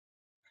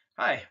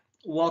Hi,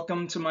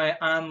 welcome to my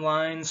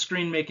online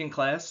screen making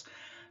class.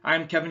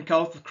 I'm Kevin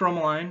Kauth with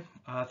Chromaline.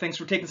 Thanks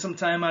for taking some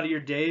time out of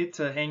your day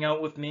to hang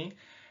out with me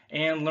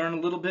and learn a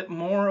little bit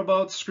more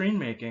about screen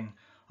making.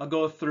 I'll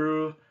go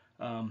through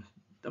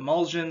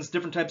emulsions,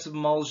 different types of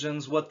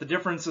emulsions, what the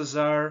differences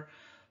are,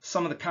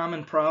 some of the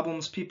common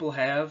problems people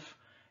have,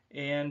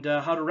 and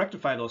how to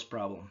rectify those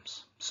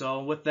problems.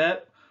 So with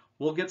that,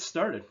 we'll get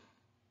started.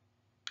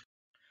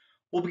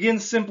 We'll begin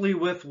simply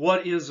with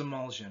what is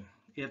emulsion.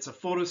 It's a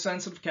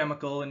photosensitive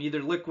chemical in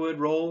either liquid,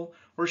 roll,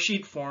 or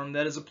sheet form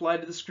that is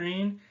applied to the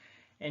screen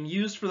and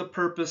used for the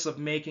purpose of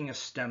making a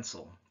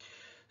stencil.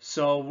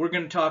 So we're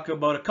going to talk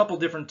about a couple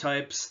different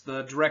types,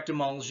 the direct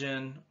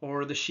emulsion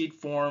or the sheet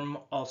form,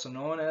 also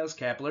known as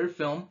capillary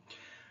film,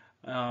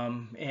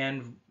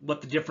 and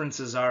what the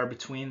differences are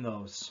between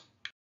those.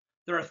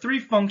 There are three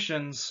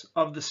functions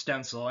of the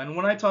stencil, and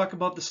when I talk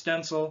about the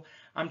stencil,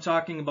 I'm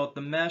talking about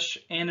the mesh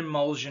and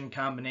emulsion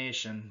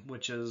combination,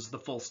 which is the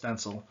full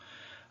stencil.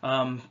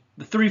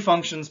 The three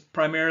functions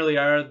primarily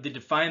are they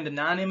define the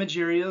non-image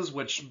areas,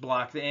 which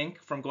block the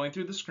ink from going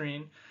through the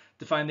screen,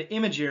 define the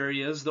image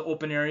areas, the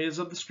open areas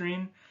of the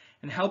screen,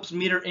 and helps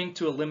meter ink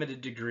to a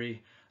limited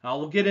degree.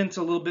 We'll get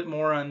into a little bit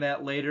more on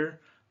that later,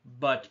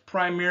 but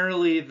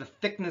primarily the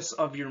thickness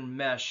of your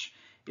mesh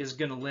is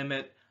going to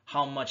limit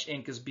how much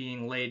ink is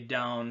being laid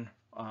down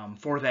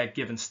for that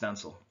given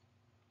stencil.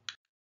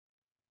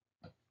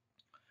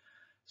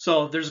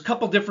 So there's a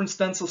couple different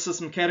stencil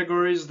system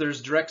categories.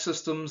 There's direct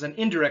systems and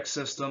indirect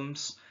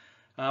systems.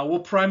 We'll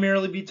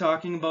primarily be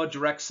talking about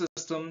direct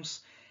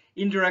systems.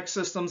 Indirect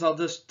systems I'll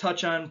just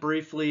touch on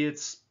briefly.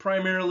 It's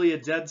primarily a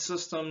dead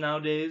system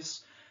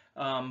nowadays.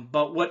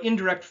 But what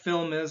indirect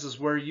film is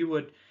where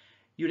you'd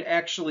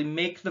actually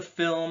make the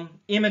film,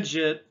 image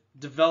it,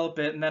 develop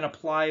it, and then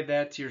apply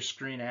that to your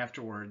screen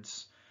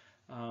afterwards.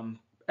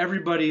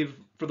 Everybody,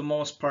 for the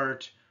most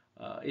part,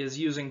 is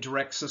using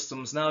direct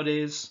systems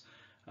nowadays.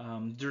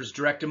 There's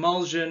direct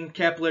emulsion,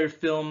 capillary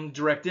film,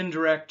 direct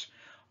indirect.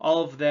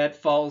 All of that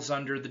falls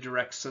under the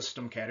direct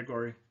system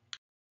category.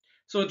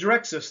 So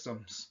direct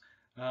systems.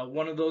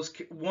 One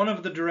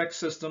of the direct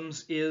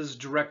systems is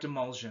direct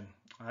emulsion.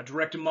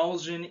 Direct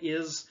emulsion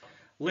is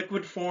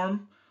liquid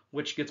form,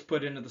 which gets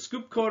put into the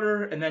scoop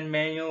coater and then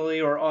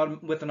manually or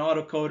with an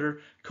autocoater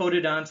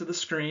coated onto the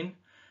screen.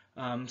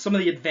 Some of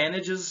the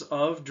advantages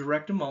of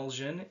direct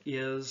emulsion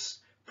is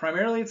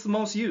primarily it's the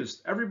most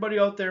used. Everybody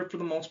out there, for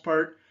the most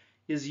part,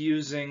 is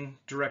using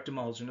direct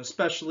emulsion,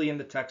 especially in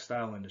the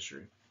textile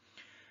industry.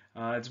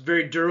 It's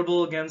very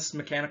durable against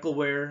mechanical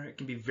wear. It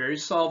can be very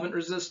solvent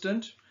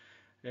resistant.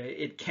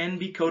 It can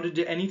be coated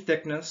to any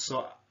thickness,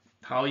 so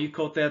how you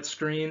coat that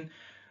screen,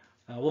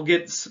 we'll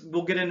get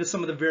into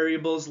some of the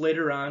variables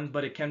later on,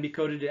 but it can be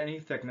coated to any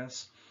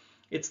thickness.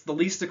 It's the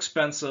least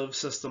expensive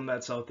system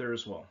that's out there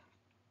as well.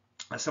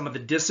 Some of the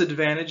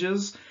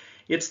disadvantages,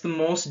 it's the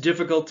most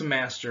difficult to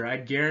master. I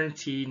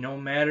guarantee no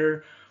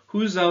matter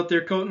who's out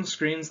there coating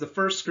screens, the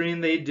first screen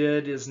they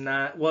did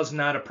was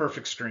not a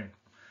perfect screen.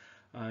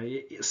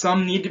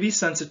 Some need to be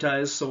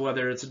sensitized, so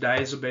whether it's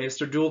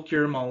diazo-based or dual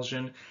cure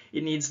emulsion,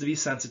 it needs to be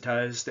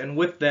sensitized, and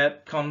with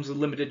that comes a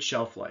limited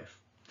shelf life.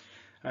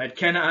 It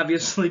can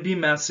obviously be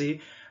messy.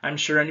 I'm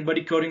sure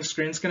anybody coating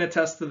screens can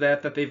attest to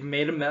that they've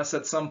made a mess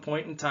at some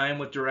point in time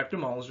with direct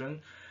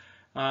emulsion.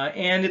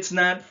 And it's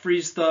not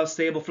freeze-thaw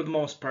stable for the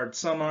most part.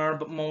 Some are,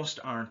 but most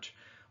aren't.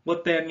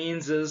 What that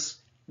means is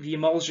the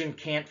emulsion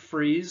can't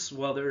freeze,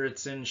 whether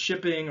it's in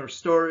shipping or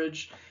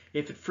storage.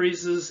 If it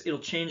freezes, it'll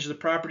change the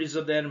properties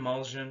of that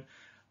emulsion,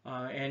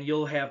 and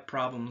you'll have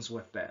problems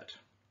with that.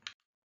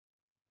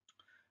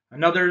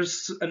 Another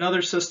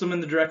system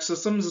in the direct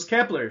systems is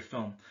capillary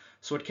film.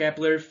 So what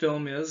capillary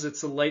film is,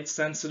 it's a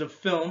light-sensitive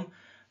film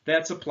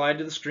that's applied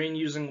to the screen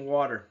using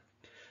water.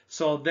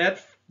 So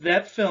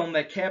that film,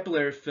 that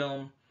capillary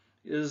film,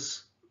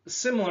 is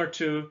similar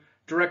to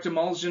direct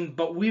emulsion,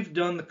 but we've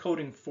done the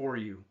coating for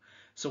you.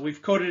 So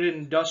we've coated it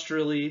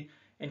industrially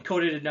and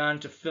coated it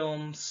onto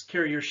films,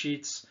 carrier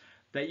sheets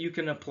that you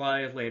can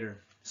apply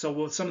later. So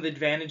what some of the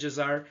advantages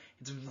are,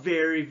 it's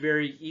very,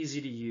 very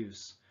easy to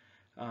use.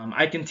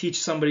 I can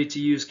teach somebody to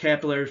use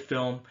capillary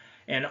film,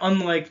 and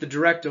unlike the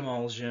direct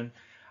emulsion,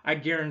 I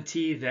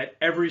guarantee that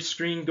every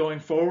screen going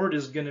forward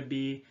is going to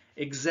be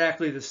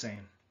exactly the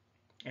same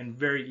and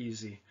very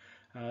easy.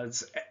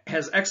 It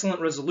has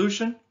excellent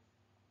resolution.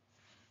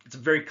 It's a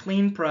very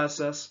clean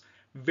process,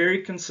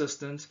 very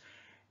consistent,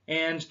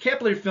 and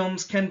capillary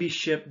films can be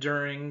shipped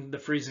during the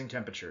freezing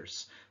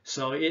temperatures,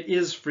 so it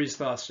is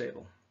freeze-thaw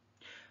stable.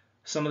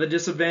 Some of the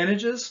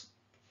disadvantages,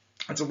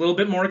 it's a little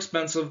bit more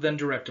expensive than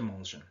direct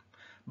emulsion,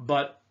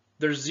 but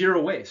there's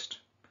zero waste.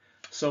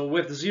 So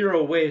with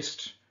zero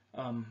waste,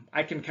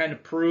 I can kind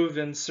of prove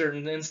in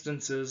certain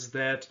instances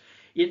that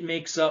it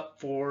makes up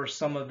for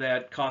some of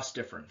that cost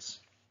difference.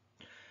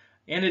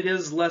 And it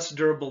is less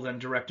durable than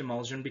direct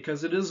emulsion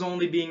because it is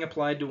only being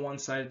applied to one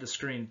side of the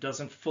screen. It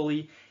doesn't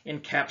fully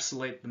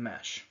encapsulate the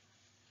mesh.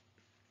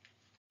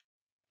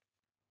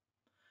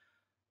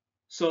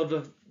 So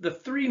the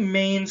three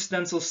main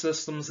stencil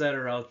systems that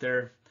are out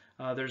there,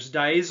 There's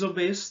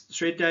diazo-based,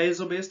 straight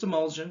diazo-based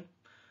emulsion.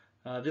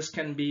 This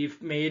can be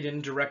made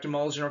in direct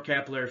emulsion or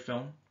capillary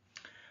film.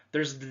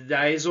 There's the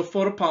diazo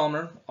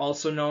photopolymer,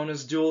 also known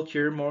as dual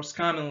cure, most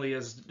commonly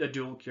as a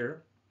dual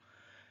cure.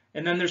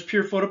 And then there's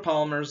pure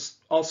photopolymers,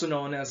 also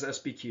known as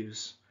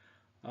SBQs.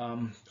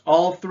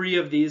 All three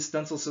of these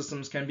stencil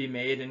systems can be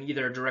made in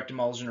either a direct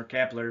emulsion or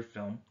capillary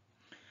film.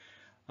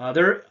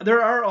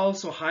 There are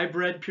also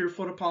hybrid pure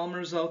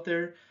photopolymers out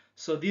there.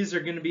 So these are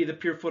going to be the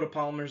pure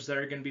photopolymers that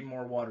are going to be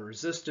more water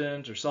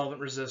resistant or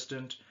solvent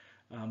resistant.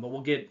 But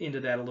we'll get into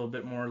that a little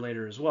bit more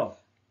later as well.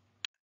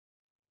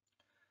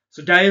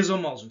 So diazo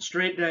emulsion,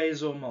 straight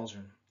diazo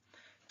emulsion.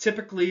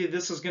 Typically,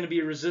 this is going to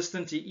be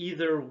resistant to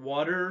either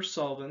water or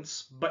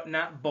solvents, but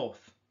not both.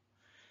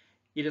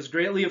 It is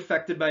greatly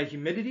affected by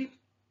humidity.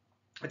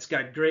 It's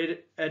got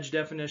great edge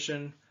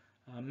definition,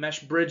 mesh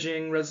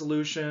bridging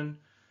resolution,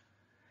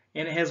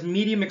 and it has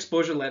medium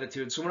exposure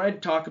latitude. So when I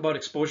talk about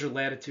exposure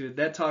latitude,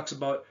 that talks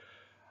about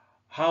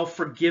how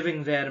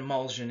forgiving that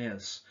emulsion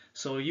is.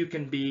 So you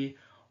can be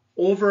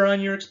over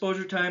on your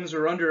exposure times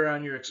or under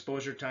on your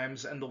exposure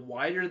times, and the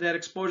wider that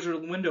exposure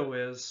window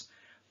is,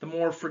 the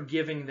more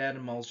forgiving that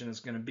emulsion is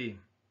going to be.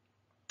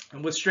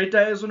 And with straight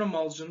diazo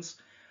emulsions,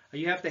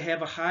 you have to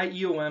have a high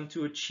EOM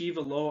to achieve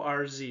a low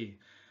RZ.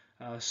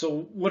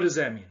 So what does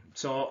that mean?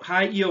 So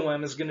high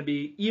EOM is going to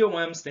be,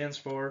 EOM stands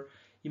for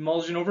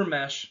emulsion over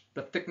mesh,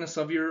 the thickness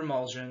of your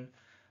emulsion.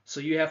 So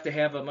you have to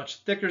have a much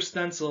thicker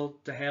stencil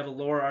to have a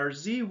lower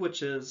RZ,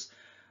 which is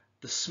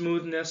the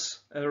smoothness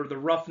or the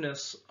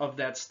roughness of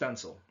that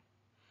stencil.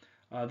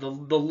 The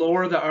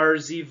lower the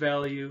RZ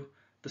value,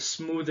 the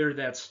smoother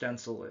that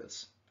stencil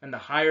is. And the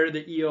higher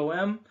the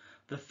EOM,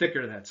 the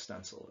thicker that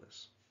stencil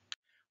is.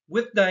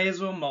 With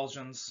diazo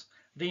emulsions,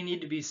 they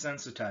need to be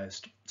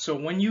sensitized. So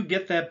when you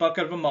get that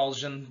bucket of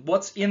emulsion,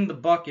 what's in the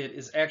bucket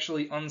is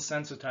actually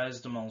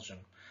unsensitized emulsion.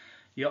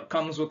 It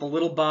comes with a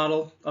little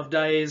bottle of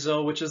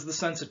diazo, which is the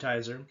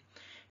sensitizer.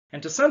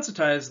 And to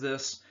sensitize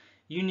this,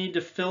 you need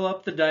to fill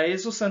up the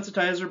diazo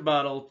sensitizer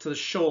bottle to the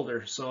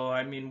shoulder. So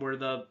I mean where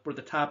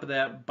the top of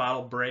that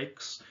bottle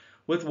breaks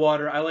with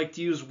water. I like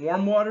to use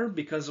warm water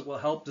because it will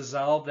help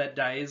dissolve that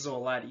diazo a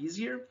lot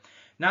easier.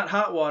 Not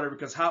hot water,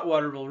 because hot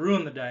water will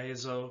ruin the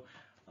diazo,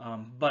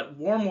 but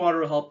warm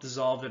water will help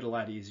dissolve it a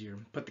lot easier.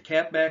 Put the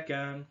cap back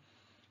on,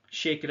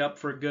 shake it up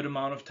for a good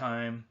amount of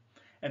time,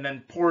 and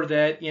then pour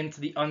that into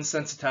the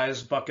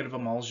unsensitized bucket of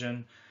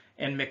emulsion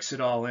and mix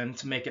it all in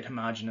to make it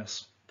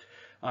homogeneous.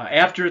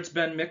 After it's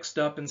been mixed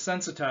up and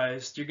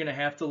sensitized, you're going to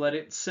have to let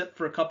it sit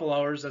for a couple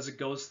hours as it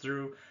goes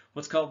through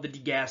what's called the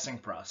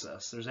degassing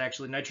process. There's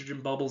actually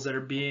nitrogen bubbles that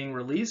are being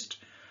released.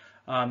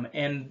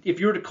 And if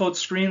you were to coat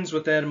screens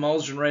with that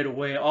emulsion right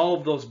away, all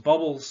of those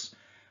bubbles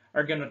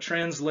are going to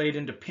translate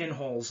into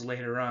pinholes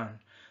later on.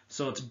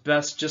 So it's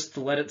best just to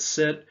let it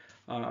sit.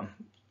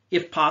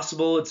 If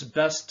possible, it's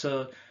best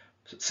to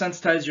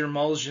sensitize your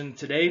emulsion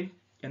today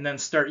and then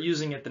start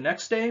using it the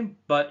next day.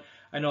 But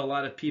I know a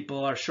lot of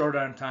people are short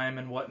on time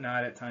and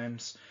whatnot at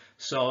times.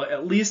 So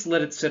at least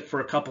let it sit for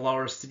a couple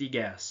hours to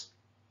degas.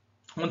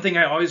 One thing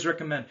I always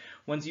recommend,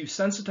 once you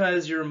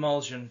sensitize your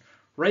emulsion,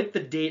 write the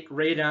date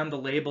right on the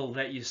label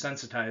that you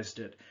sensitized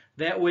it.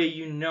 That way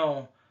you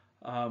know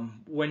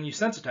when you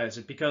sensitize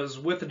it, because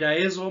with a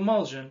diazo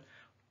emulsion,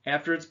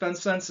 after it's been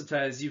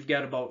sensitized, you've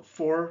got about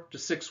 4 to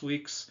 6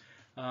 weeks,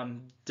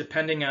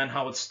 depending on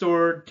how it's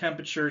stored,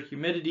 temperature,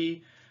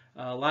 humidity.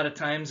 A lot of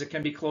times it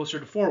can be closer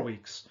to 4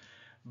 weeks.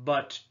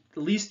 But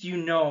at least you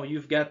know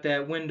you've got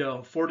that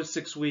window, 4 to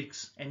 6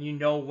 weeks, and you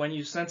know when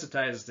you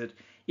sensitized it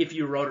if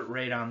you wrote it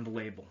right on the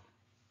label.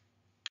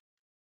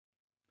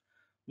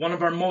 One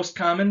of our most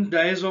common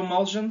diazo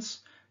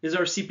emulsions is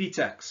our CP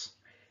Tex.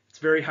 It's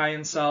very high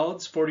in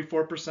solids,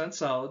 44%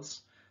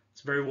 solids.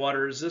 It's very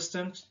water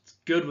resistant. It's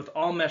good with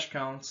all mesh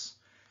counts,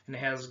 and it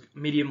has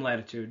medium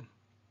latitude.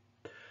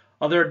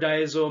 Other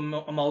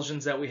diazo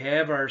emulsions that we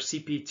have are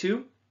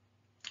CP2,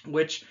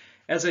 which,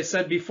 as I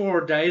said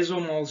before, diazo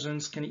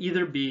emulsions can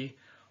either be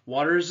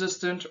water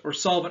resistant or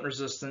solvent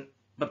resistant,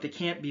 but they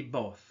can't be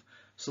both.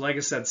 So like I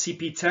said,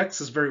 CP Tex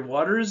is very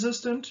water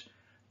resistant,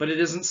 but it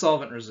isn't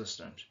solvent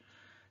resistant.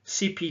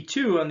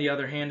 CP2, on the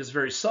other hand, is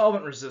very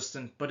solvent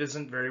resistant, but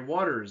isn't very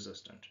water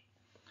resistant.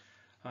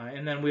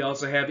 And then we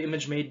also have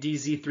ImageMate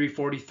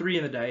DZ343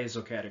 in the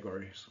diazo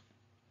categories.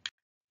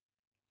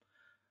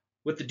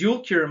 With the dual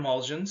cure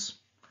emulsions,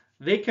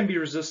 they can be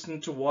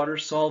resistant to water,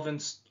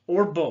 solvents,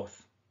 or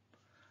both.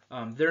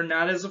 They're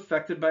not as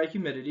affected by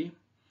humidity,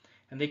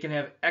 and they can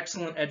have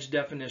excellent edge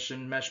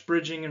definition, mesh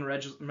bridging, and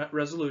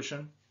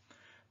resolution.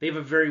 They have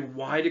a very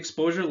wide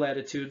exposure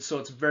latitude, so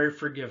it's very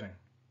forgiving.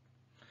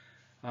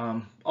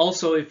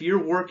 Also, if you're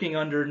working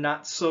under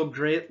not so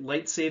great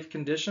light safe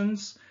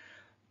conditions,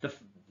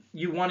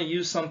 you want to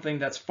use something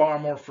that's far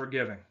more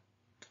forgiving.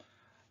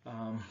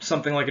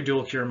 Something like a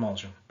dual cure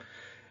emulsion.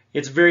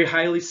 It's very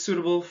highly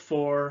suitable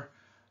for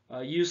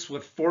use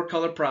with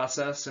 4-color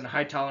process and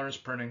high tolerance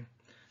printing.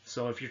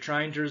 So if you're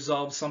trying to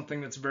resolve something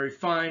that's very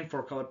fine,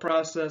 4-color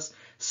process,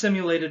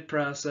 simulated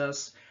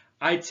process,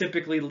 I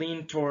typically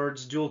lean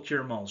towards dual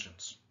cure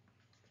emulsions.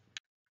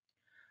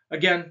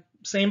 Again,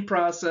 same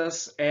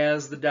process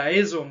as the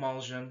diazo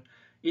emulsion.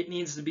 It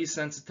needs to be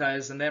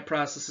sensitized, and that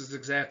process is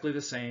exactly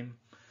the same.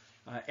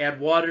 Add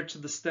water to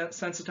the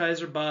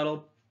sensitizer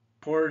bottle,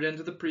 pour it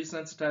into the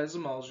pre-sensitized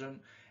emulsion,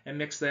 and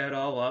mix that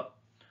all up.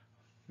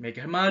 Make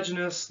it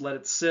homogeneous, let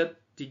it sit,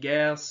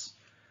 degas,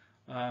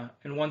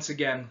 and once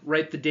again,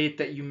 write the date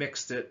that you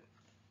mixed it,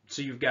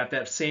 so you've got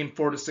that same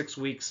 4 to 6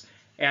 weeks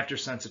after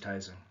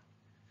sensitizing.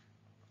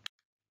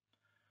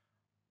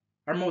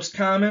 Our most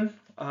common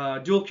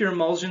dual cure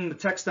emulsion in the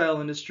textile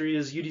industry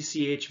is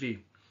UDC-HV.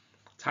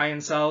 It's high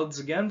in solids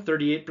again,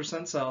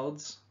 38%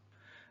 solids.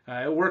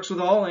 It works with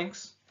all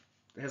inks.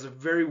 It has a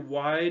very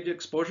wide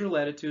exposure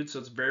latitude, so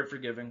it's very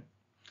forgiving.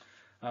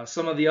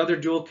 Some of the other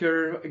dual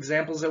cure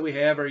examples that we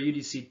have are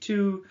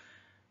UDC2,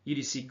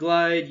 UDC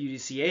Glide,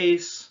 UDC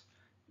Ace,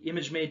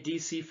 ImageMate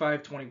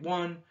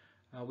DC521.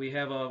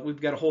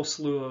 We've got a whole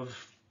slew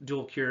of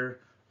dual cure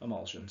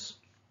emulsions.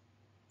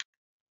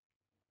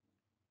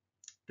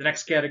 The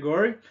next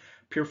category,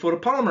 pure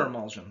photopolymer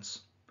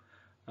emulsions.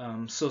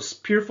 So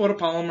pure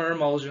photopolymer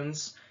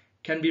emulsions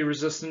can be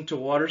resistant to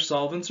water,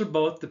 solvents, or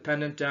both,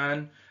 dependent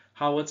on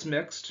how it's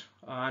mixed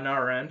on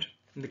our end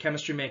in the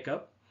chemistry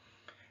makeup.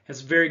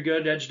 Has very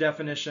good edge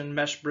definition,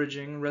 mesh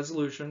bridging,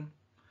 resolution.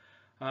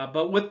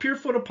 But with pure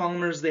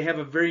photopolymers, they have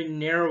a very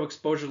narrow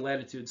exposure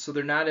latitude, so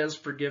they're not as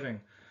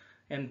forgiving.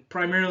 And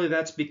primarily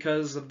that's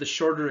because of the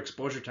shorter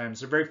exposure times.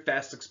 They're very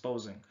fast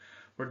exposing,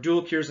 where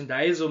dual cures and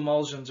diazo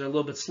emulsions are a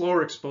little bit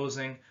slower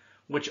exposing,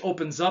 which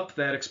opens up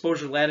that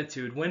exposure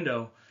latitude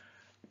window.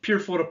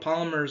 Pure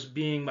photopolymers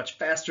being much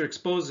faster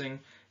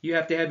exposing, you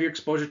have to have your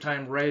exposure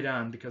time right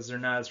on because they're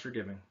not as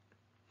forgiving.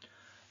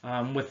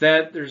 With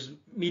that, there's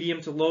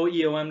medium to low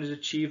EOM to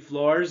achieve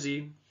low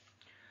RZ.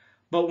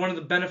 But one of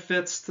the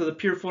benefits to the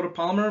pure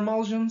photopolymer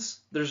emulsions,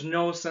 there's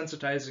no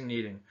sensitizing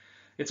needing.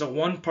 It's a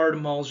one-part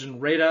emulsion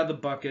right out of the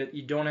bucket.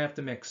 You don't have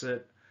to mix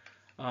it.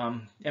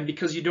 And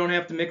because you don't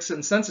have to mix it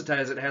and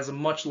sensitize it, it has a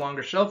much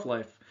longer shelf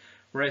life.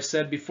 Where I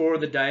said before,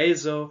 the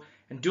diazo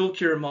and dual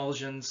cure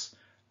emulsions,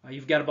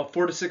 you've got about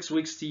 4 to 6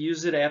 weeks to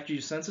use it after you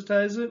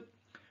sensitize it.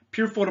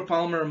 Pure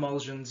photopolymer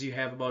emulsions, you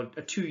have about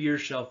a 2-year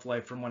shelf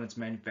life from when it's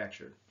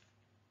manufactured.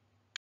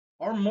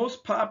 Our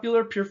most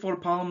popular pure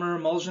photopolymer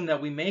emulsion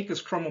that we make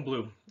is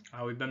Chromablue.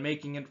 We've been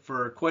making it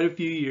for quite a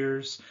few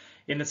years,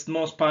 and it's the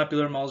most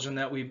popular emulsion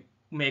that we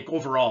make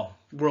overall,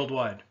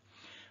 worldwide.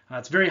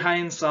 It's very high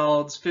in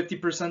solids,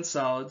 50%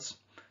 solids.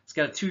 It's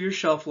got a 2-year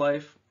shelf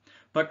life,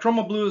 but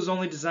Chromablue is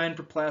only designed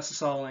for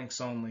plastisol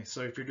inks only.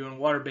 So if you're doing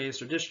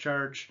water-based or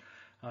discharge,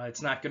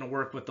 it's not going to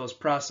work with those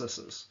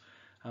processes.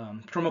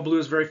 Chromablue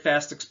is very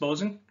fast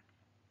exposing,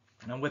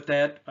 and with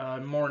that,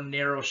 more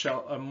narrow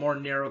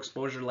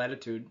exposure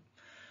latitude.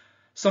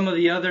 Some of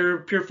the other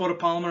pure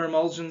photopolymer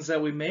emulsions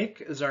that we make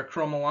is our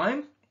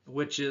Chromaline,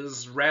 which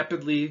is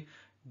rapidly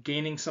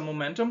gaining some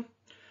momentum.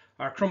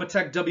 Our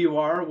Chromatec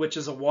WR, which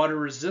is a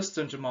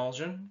water-resistant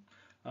emulsion,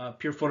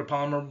 pure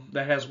photopolymer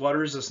that has water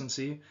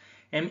resistancy,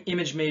 and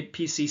ImageMate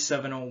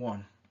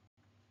PC701.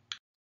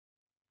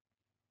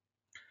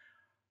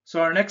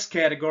 So our next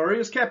category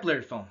is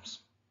capillary films.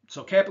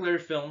 So capillary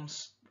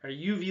films are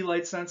UV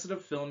light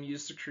sensitive film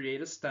used to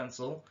create a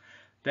stencil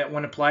that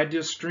when applied to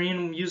a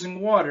screen using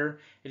water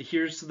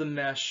adheres to the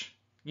mesh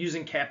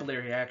using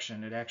capillary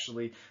action. It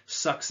actually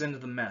sucks into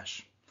the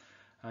mesh.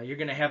 You're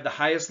going to have the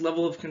highest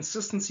level of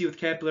consistency with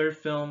capillary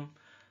film.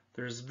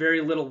 There's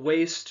very little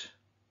waste,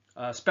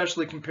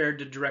 especially compared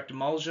to direct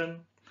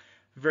emulsion.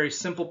 Very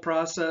simple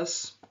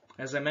process.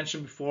 As I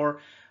mentioned before,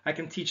 I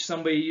can teach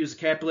somebody to use a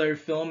capillary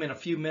film in a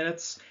few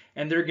minutes,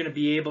 and they're going to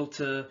be able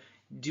to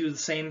do the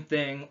same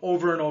thing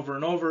over and over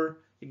and over,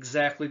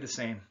 exactly the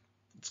same.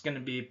 It's going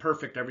to be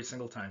perfect every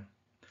single time.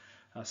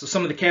 So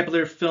some of the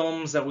capillary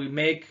films that we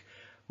make,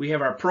 we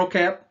have our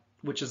ProCap,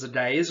 which is a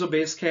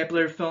diazo-based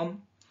capillary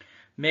film,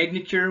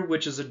 Magnacure,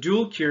 which is a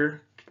dual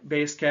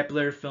cure-based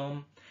capillary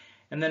film,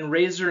 and then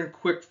Razor and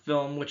Quick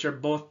Film, which are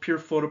both pure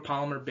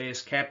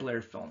photopolymer-based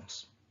capillary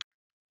films.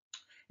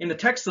 In the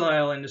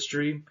textile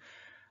industry,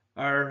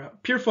 our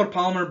pure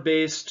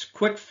photopolymer-based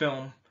Quick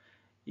Film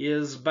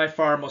is by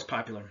far most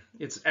popular.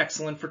 It's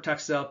excellent for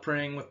textile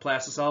printing with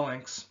plastisol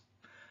inks.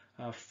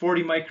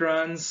 40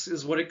 microns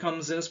is what it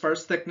comes in as far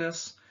as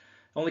thickness.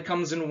 It only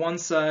comes in one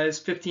size,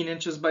 15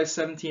 inches by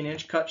 17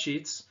 inch cut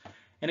sheets,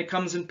 and it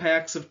comes in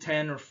packs of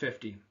 10 or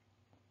 50.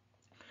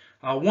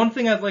 One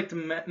thing I'd like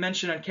to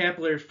mention on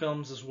capillary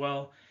films as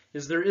well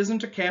is there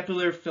isn't a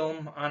capillary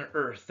film on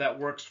Earth that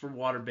works for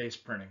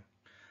water-based printing.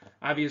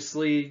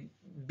 Obviously,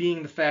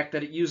 being the fact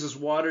that it uses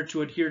water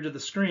to adhere to the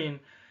screen,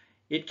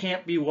 it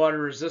can't be water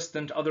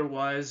resistant,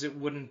 otherwise it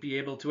wouldn't be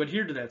able to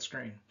adhere to that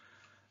screen.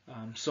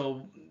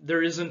 So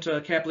there isn't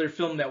a capillary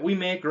film that we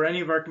make or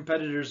any of our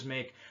competitors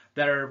make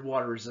that are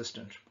water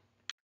resistant.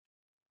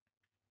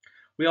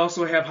 We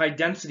also have high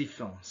density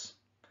films.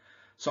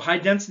 So high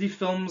density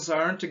films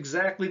aren't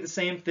exactly the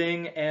same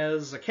thing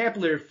as a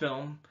capillary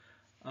film.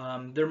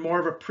 They're more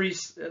of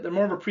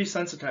a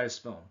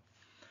pre-sensitized film.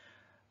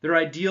 They're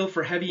ideal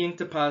for heavy ink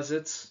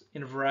deposits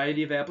in a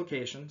variety of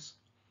applications.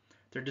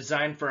 They're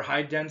designed for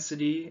high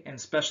density and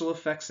special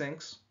effects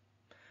inks.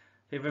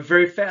 They have a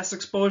very fast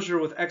exposure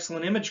with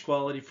excellent image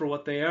quality for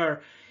what they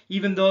are.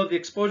 Even though the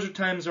exposure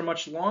times are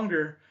much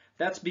longer,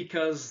 that's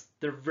because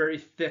they're very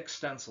thick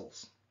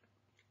stencils.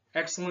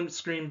 Excellent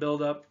screen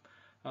buildup.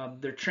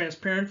 They're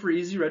transparent for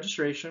easy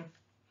registration.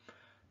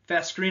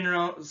 Fast screen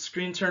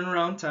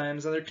turnaround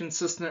times, and they're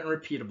consistent and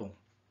repeatable.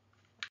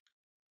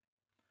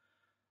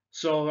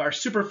 So our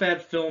super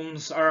fat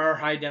films are our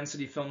high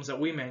density films that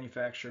we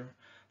manufacture.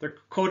 They're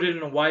coated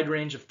in a wide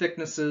range of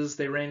thicknesses.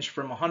 They range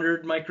from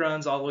 100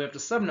 microns all the way up to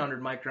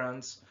 700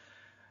 microns.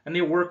 And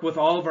they work with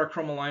all of our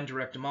Chromaline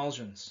direct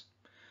emulsions.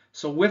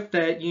 So with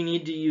that, you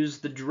need to use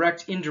the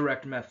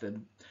direct-indirect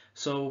method.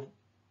 So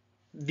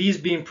these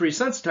being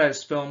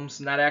pre-sensitized films,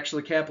 not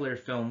actually capillary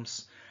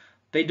films,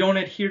 they don't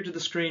adhere to the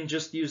screen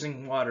just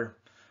using water.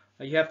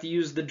 You have to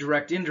use the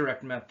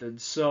direct-indirect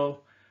method. So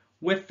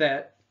with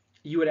that,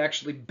 you would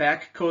actually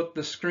back coat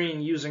the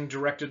screen using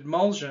direct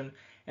emulsion,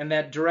 and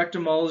that direct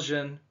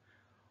emulsion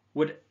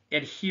would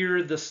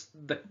adhere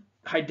the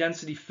high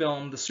density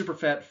film, the super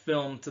fat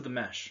film, to the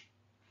mesh.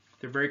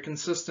 They're very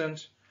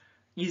consistent,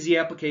 easy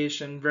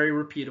application, very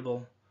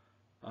repeatable,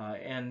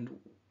 and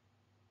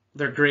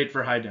they're great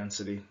for high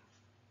density.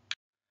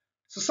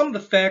 So some of the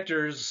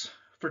factors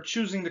for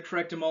choosing the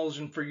correct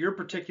emulsion for your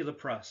particular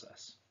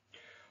process.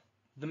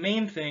 The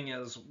main thing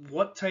is,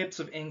 what types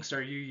of inks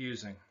are you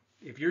using?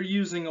 If you're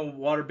using a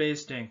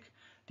water-based ink,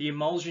 the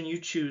emulsion you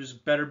choose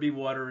better be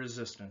water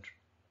resistant.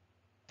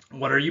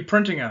 What are you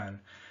printing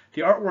on?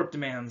 The artwork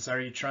demands. Are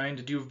you trying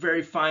to do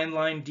very fine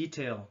line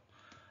detail?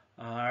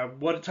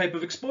 What type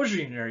of exposure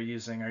unit are you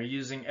using? Are you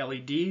using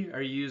LED?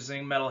 Are you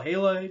using metal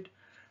halide?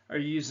 Are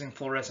you using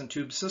fluorescent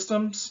tube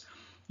systems?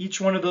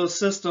 Each one of those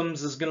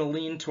systems is going to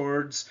lean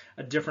towards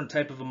a different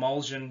type of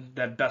emulsion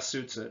that best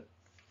suits it.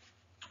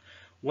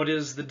 What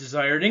is the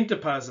desired ink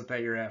deposit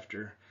that you're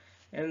after?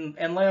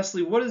 And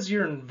lastly, what is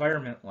your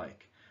environment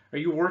like? Are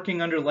you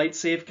working under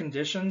light-safe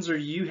conditions, or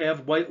you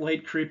have white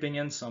light creeping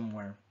in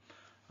somewhere?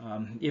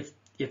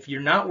 If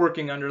you're not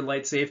working under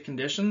light-safe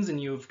conditions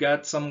and you've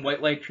got some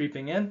white light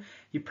creeping in,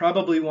 you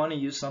probably want to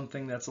use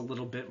something that's a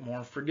little bit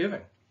more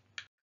forgiving.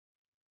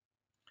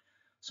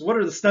 So what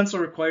are the stencil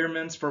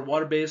requirements for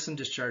water-based and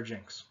discharge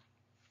inks?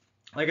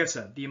 Like I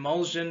said, the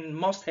emulsion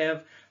must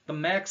have the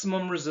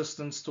maximum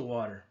resistance to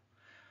water.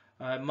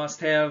 It must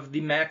have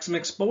the maximum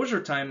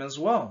exposure time as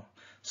well.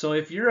 So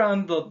if you're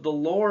on the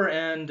lower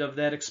end of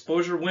that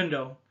exposure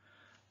window,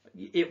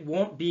 it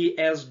won't be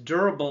as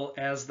durable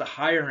as the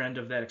higher end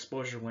of that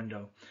exposure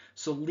window.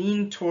 So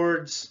lean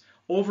towards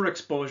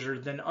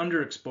overexposure than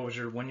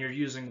underexposure when you're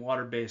using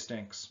water-based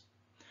inks.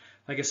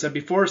 Like I said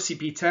before,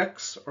 CP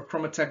Techs or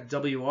Chromatech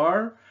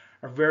WR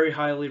are very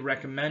highly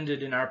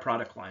recommended in our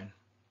product line.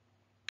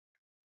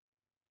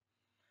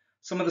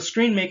 Some of the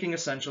screen making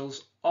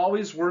essentials: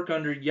 always work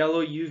under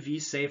yellow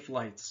UV safe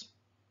lights.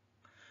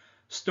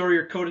 Store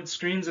your coated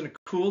screens in a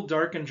cool,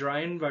 dark, and dry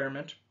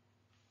environment.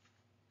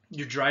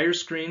 You dry your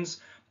screens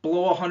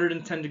below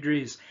 110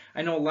 degrees.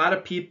 I know a lot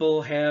of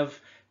people have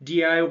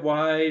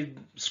DIY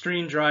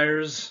screen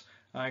dryers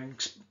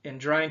and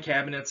drying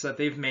cabinets that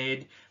they've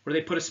made where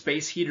they put a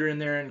space heater in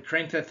there and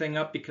crank that thing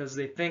up because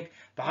they think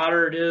the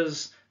hotter it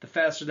is, the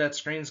faster that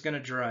screen's going to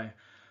dry.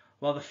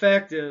 Well, the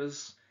fact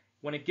is,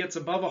 when it gets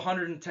above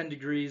 110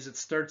 degrees, it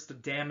starts to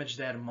damage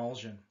that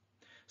emulsion.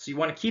 So you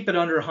want to keep it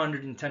under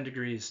 110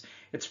 degrees.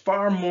 It's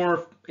far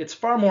more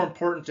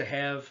important to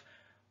have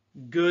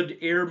good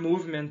air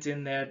movement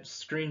in that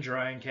screen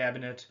drying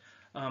cabinet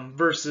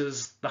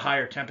versus the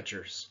higher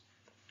temperatures.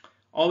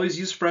 Always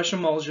use fresh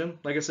emulsion.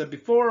 Like I said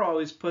before,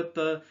 always put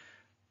the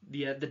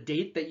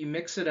date that you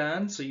mix it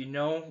on, so you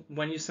know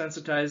when you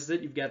sensitized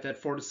it. You've got that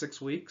 4 to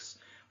 6 weeks.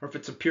 Or if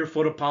it's a pure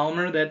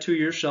photopolymer, that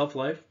 2-year shelf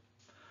life.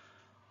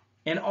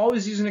 And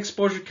always use an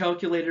exposure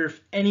calculator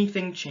if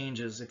anything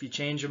changes. If you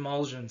change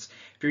emulsions,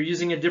 if you're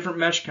using a different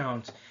mesh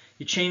count,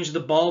 you change the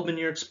bulb in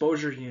your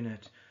exposure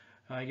unit,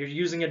 you're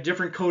using a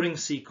different coating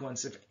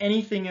sequence. If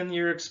anything in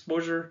your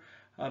exposure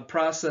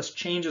process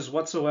changes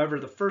whatsoever,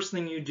 the first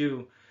thing you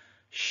do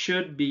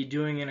should be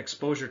doing an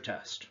exposure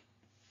test.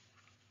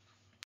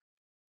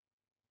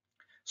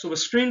 So with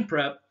screen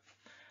prep,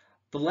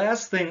 the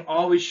last thing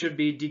always should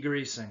be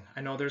degreasing.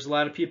 I know there's a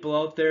lot of people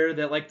out there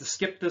that like to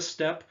skip this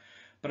step,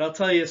 but I'll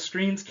tell you,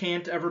 screens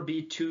can't ever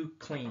be too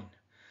clean.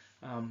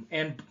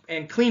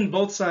 And clean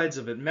both sides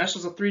of it. Mesh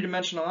is a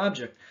three-dimensional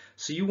object,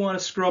 so you want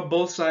to scrub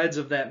both sides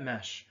of that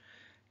mesh.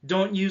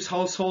 Don't use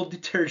household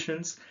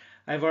detergents.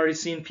 I've already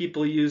seen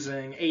people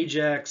using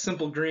Ajax,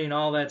 Simple Green,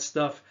 all that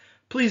stuff.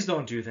 Please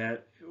don't do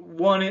that.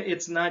 One,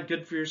 it's not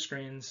good for your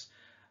screens.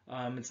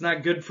 It's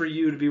not good for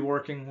you to be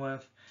working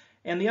with.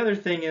 And the other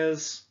thing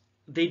is,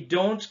 they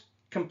don't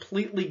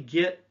completely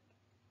get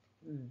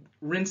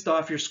rinsed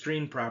off your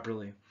screen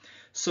properly.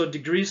 So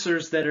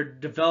degreasers that are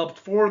developed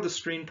for the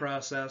screen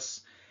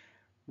process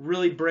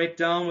really break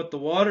down with the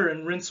water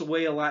and rinse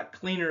away a lot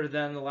cleaner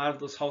than a lot of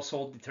those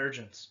household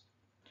detergents.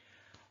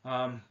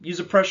 Use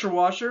a pressure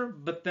washer,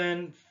 but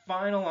then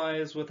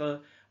finalize with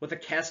a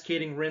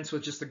cascading rinse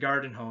with just a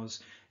garden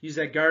hose. use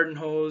that garden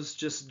hose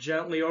just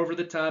gently over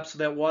the top so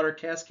that water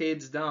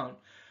cascades down.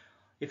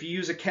 If you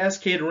use a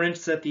cascade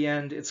rinse at the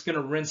end, it's going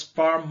to rinse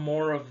far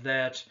more of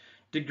that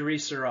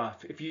degreaser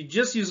off. If you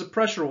just use a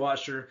pressure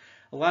washer,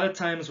 a lot of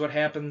times what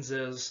happens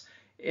is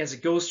as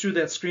it goes through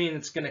that screen,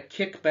 it's going to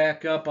kick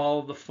back up all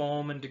of the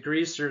foam and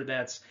degreaser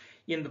that's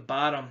in the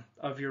bottom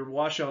of your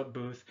washout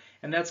booth,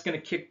 and that's going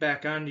to kick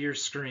back onto your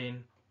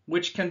screen,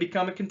 which can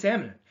become a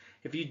contaminant.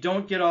 If you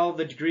don't get all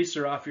the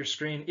degreaser off your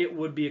screen, it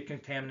would be a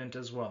contaminant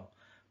as well.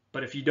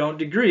 But if you don't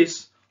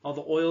degrease, all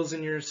the oils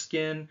in your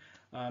skin,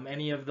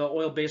 any of the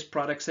oil-based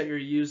products that you're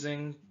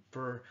using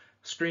for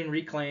screen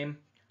reclaim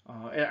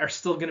are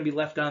still going to be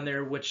left on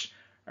there, which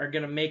are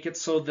going to make it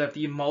so that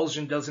the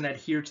emulsion doesn't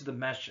adhere to the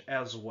mesh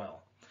as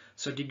well.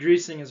 So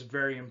degreasing is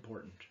very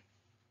important.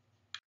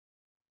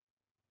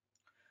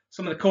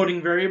 Some of the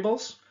coating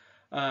variables,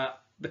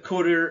 the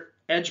coater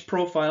edge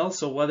profile,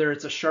 so whether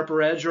it's a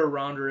sharper edge or a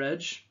rounder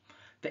edge,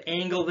 the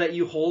angle that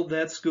you hold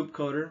that scoop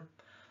coater,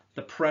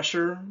 the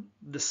pressure,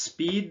 the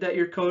speed that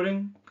you're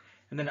coating,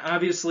 and then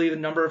obviously the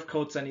number of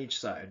coats on each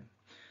side.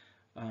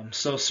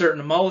 So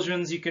certain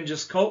emulsions you can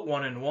just coat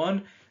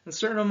 1-in-1, and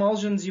certain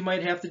emulsions you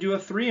might have to do a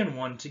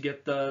 3-in-1 to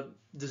get the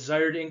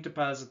desired ink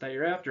deposit that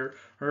you're after,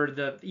 or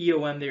the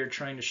EOM that you're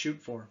trying to shoot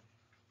for.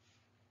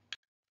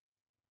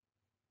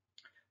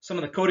 Some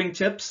of the coating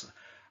tips,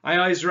 I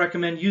always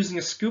recommend using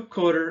a scoop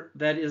coater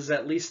that is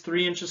at least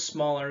 3 inches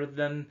smaller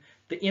than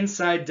the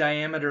inside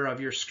diameter of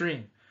your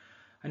screen.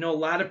 I know a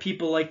lot of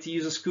people like to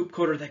use a scoop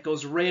coater that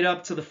goes right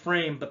up to the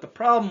frame, but the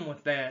problem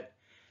with that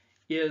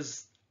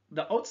is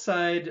the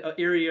outside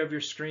area of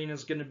your screen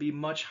is going to be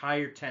much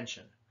higher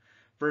tension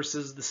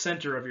versus the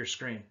center of your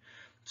screen.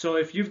 So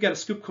if you've got a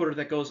scoop coater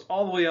that goes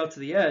all the way out to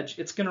the edge,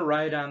 it's going to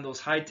ride on those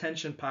high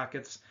tension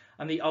pockets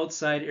on the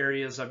outside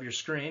areas of your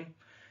screen,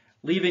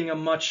 leaving a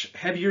much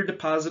heavier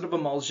deposit of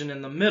emulsion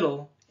in the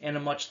middle and a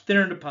much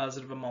thinner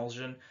deposit of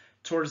emulsion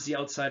towards the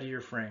outside of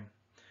your frame.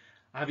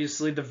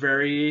 Obviously, the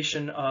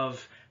variation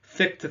of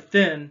thick to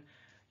thin,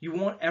 you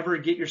won't ever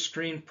get your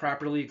screen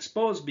properly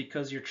exposed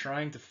because you're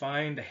trying to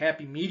find the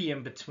happy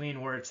medium between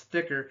where it's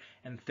thicker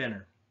and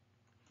thinner.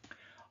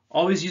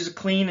 Always use a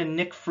clean and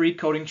nick-free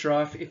coating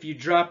trough. If you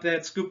drop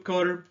that scoop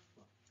coater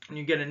and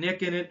you get a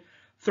nick in it,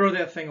 throw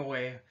that thing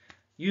away.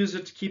 Use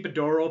it to keep a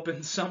door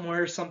open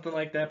somewhere, something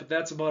like that, but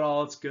that's about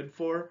all it's good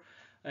for.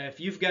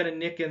 If you've got a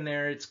nick in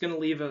there, it's going to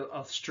leave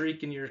a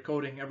streak in your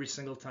coating every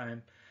single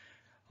time.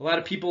 A lot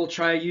of people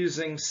try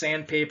using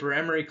sandpaper,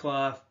 emery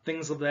cloth,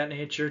 things of that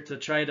nature to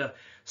try to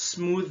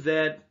smooth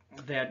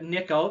that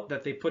nick out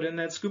that they put in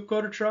that scoop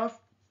coater trough.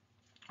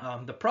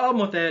 The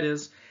problem with that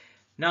is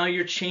now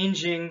you're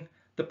changing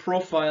the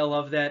profile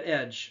of that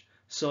edge.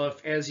 So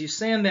if as you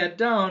sand that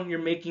down, you're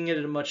making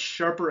it a much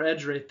sharper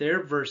edge right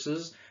there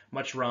versus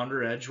much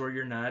rounder edge where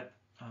you're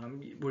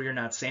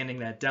not sanding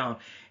that down.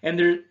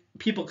 And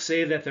people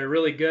say that they're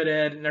really good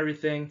at it and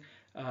everything.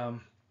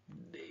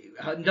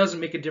 It doesn't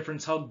make a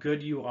difference how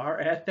good you are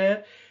at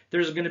that.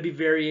 There's going to be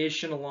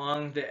variation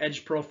along the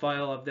edge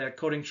profile of that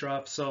coating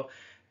trough. So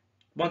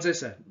like I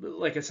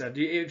said,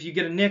 if you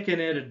get a nick in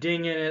it, a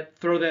ding in it,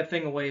 throw that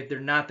thing away. They're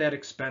not that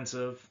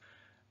expensive.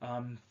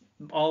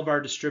 All of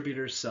our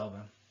distributors sell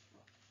them.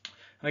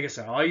 Like I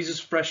said, all I use is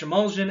fresh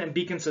emulsion and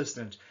be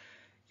consistent.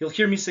 You'll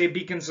hear me say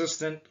be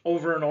consistent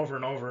over and over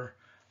and over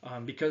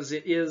because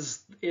it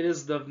is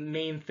the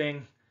main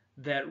thing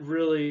that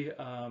really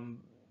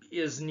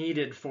is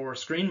needed for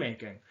screen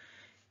making.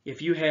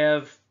 If you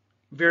have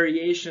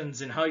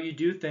variations in how you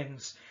do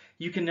things,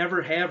 you can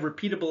never have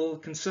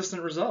repeatable,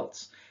 consistent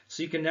results.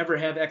 So you can never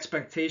have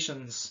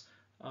expectations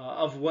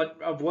of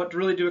what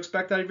really to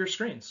expect out of your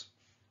screens.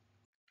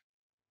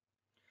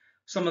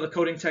 Some of the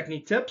coating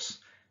technique tips: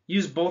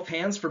 use both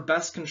hands for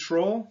best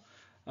control.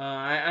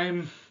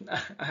 I'm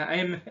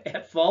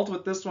at fault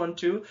with this one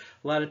too.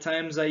 A lot of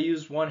times I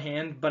use one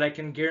hand, but I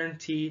can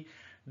guarantee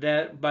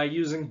that by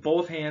using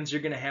both hands,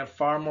 you're going to have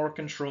far more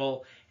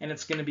control and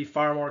it's going to be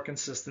far more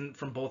consistent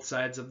from both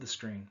sides of the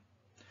screen.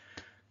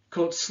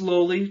 Coat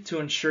slowly to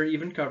ensure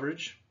even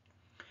coverage.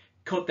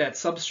 Coat that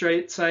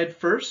substrate side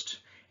first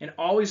and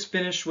always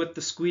finish with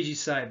the squeegee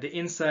side, the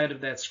inside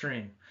of that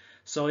screen.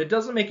 So it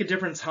doesn't make a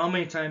difference how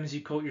many times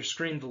you coat your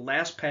screen. The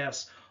last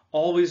pass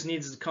always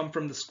needs to come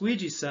from the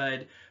squeegee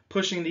side,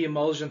 pushing the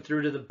emulsion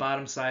through to the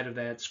bottom side of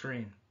that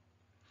screen.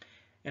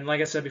 And like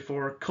I said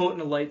before, coat in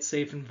a light,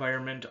 safe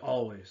environment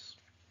always.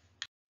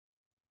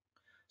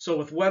 So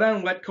with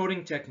wet-on-wet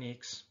coating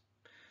techniques,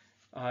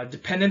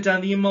 dependent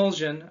on the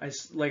emulsion,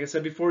 like I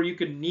said before, you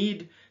could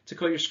need to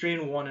coat your screen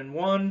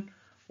 1-in-1,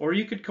 or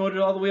you could coat it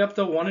all the way up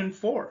to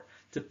 1-in-4,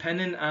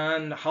 depending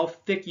on how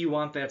thick you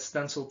want that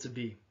stencil to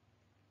be.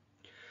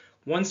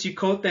 Once you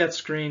coat that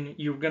screen,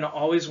 you're going to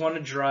always want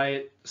to dry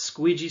it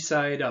squeegee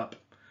side up,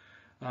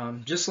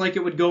 just like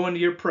it would go into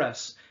your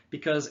press,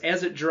 because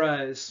as it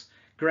dries,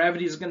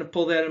 gravity is going to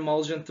pull that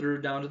emulsion through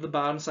down to the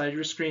bottom side of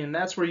your screen, and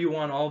that's where you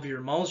want all of your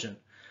emulsion.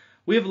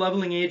 We have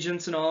leveling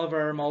agents in all of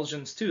our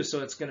emulsions too,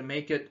 so it's going to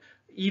make it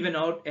even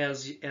out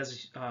as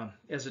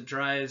it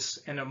dries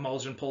and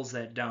emulsion pulls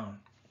that down.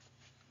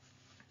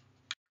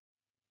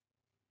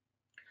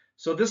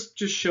 So this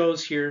just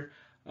shows here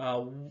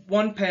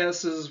 1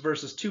 passes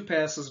versus 2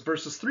 passes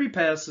versus 3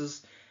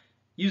 passes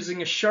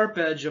using a sharp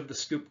edge of the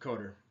scoop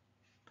coater.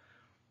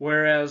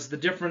 Whereas the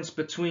difference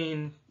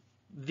between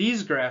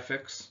these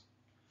graphics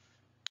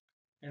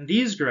and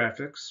these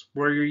graphics,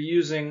 where you're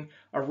using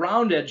a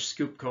round edge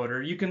scoop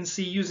coater, you can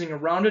see using a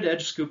rounded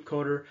edge scoop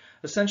coater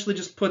essentially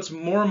just puts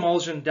more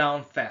emulsion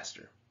down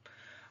faster.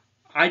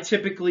 I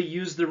typically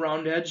use the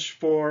round edge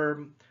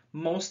for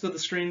most of the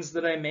screens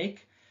that I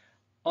make,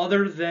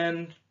 other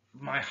than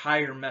my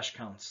higher mesh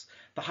counts.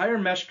 The higher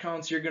mesh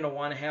counts, you're going to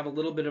want to have a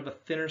little bit of a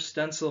thinner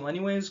stencil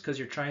anyways, because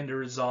you're trying to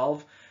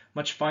resolve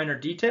much finer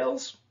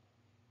details.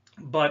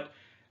 But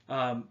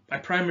I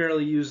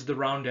primarily use the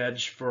round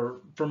edge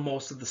for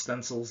most of the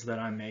stencils that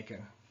I'm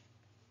making.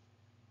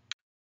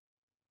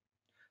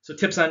 So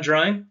tips on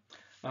drying.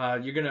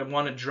 You're going to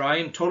want to dry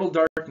in total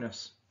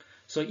darkness.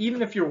 So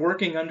even if you're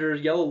working under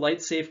yellow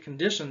light safe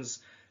conditions,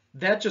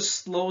 that just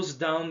slows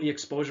down the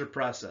exposure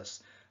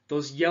process.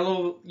 Those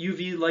yellow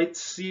UV light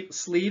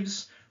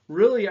sleeves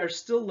really are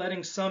still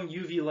letting some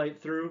UV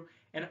light through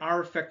and are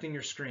affecting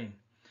your screen.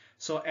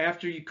 So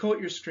after you coat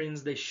your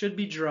screens, they should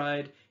be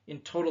dried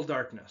in total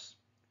darkness.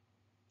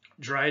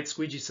 Dry it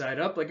squeegee side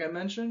up, like I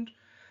mentioned.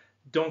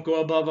 Don't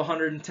go above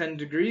 110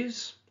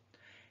 degrees.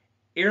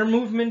 Air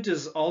movement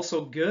is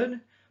also good,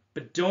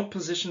 but don't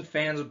position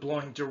fans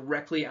blowing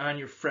directly on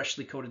your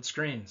freshly coated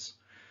screens.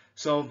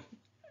 So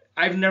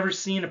I've never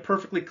seen a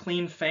perfectly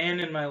clean fan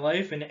in my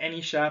life in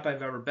any shop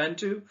I've ever been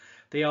to.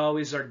 They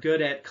always are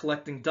good at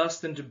collecting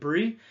dust and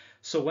debris.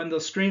 So when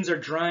those screens are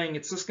drying,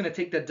 it's just going to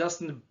take that dust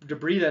and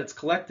debris that's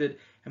collected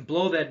and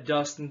blow that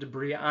dust and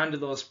debris onto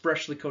those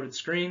freshly coated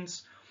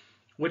screens,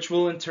 which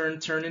will in turn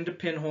turn into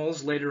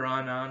pinholes later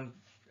on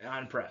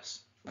press.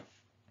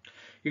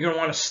 You're going to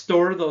want to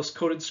store those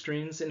coated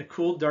screens in a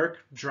cool, dark,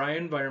 dry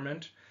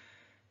environment.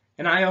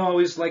 And I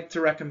always like to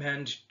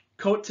recommend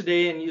coat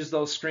today and use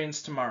those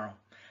screens tomorrow.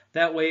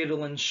 That way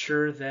it'll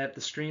ensure that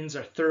the screens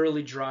are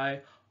thoroughly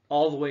dry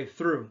all the way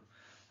through.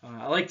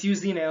 I like to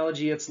use the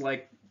analogy, it's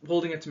like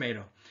holding a tomato.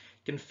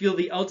 You can feel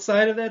the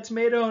outside of that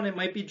tomato and it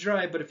might be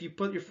dry, but if you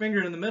put your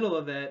finger in the middle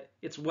of that,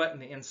 it's wet on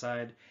the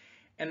inside.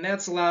 And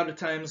that's a lot of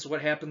times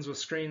what happens with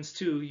screens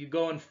too. You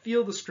go and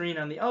feel the screen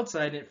on the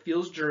outside and it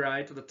feels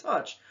dry to the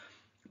touch,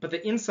 but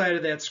the inside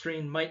of that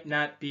screen might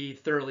not be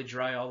thoroughly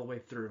dry all the way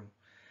through.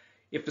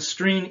 If the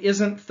screen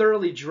isn't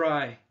thoroughly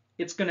dry,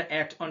 it's going to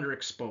act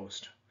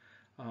underexposed.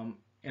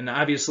 And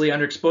obviously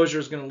underexposure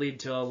is going to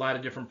lead to a lot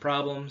of different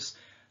problems.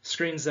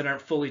 Screens that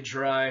aren't fully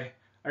dry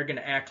are going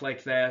to act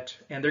like that,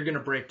 and they're going to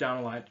break down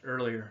a lot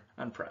earlier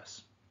on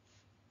press.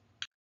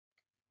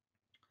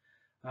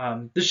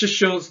 This just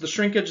shows the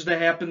shrinkage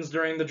that happens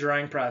during the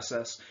drying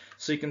process.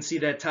 So you can see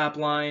that top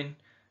line,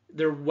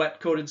 their wet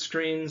coated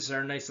screens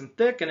are nice and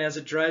thick, and as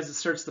it dries it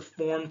starts to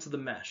form to the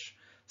mesh.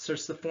 It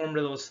starts to form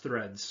to those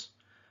threads.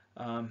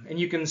 And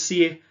you can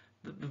see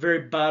the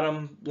very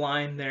bottom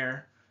line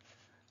there.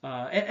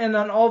 And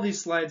on all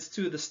these slides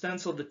too, the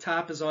stencil, the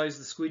top is always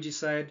the squeegee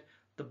side,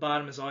 the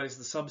bottom is always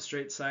the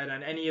substrate side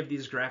on any of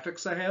these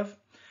graphics I have.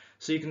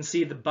 So you can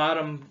see the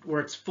bottom where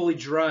it's fully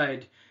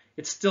dried,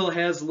 it still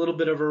has a little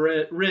bit of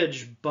a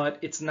ridge, but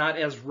it's not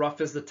as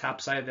rough as the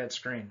top side of that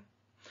screen.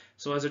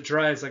 So as it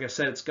dries, like I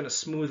said, it's going to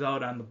smooth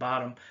out on the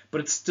bottom, but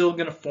it's still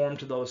going to form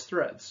to those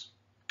threads.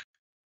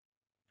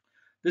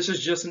 This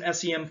is just an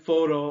SEM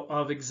photo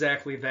of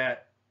exactly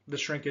that, the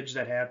shrinkage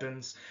that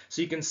happens.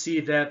 So you can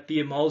see that the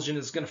emulsion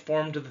is going to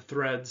form to the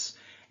threads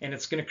and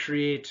it's going to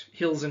create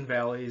hills and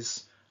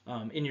valleys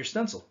in your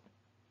stencil.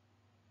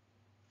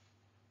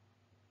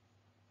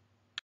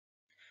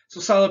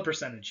 So solid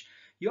percentage.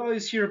 You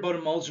always hear about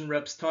emulsion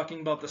reps talking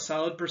about the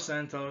solid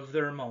percent of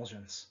their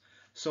emulsions.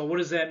 So what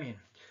does that mean?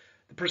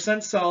 The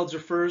percent solids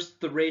refers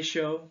to the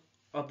ratio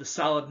of the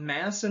solid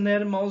mass in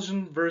that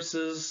emulsion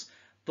versus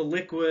the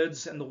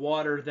liquids and the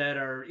water that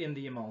are in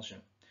the emulsion.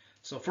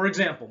 So for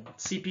example,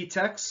 CP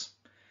Tex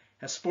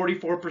has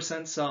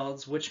 44%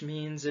 solids, which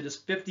means it is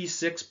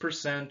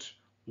 56%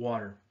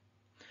 water.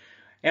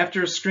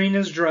 After a screen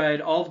is dried,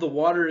 all of the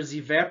water is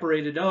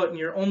evaporated out and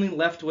you're only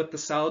left with the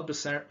solid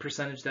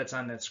percentage that's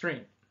on that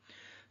screen.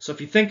 So if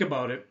you think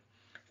about it,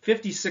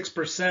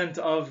 56%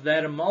 of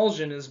that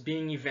emulsion is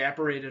being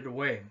evaporated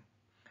away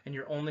and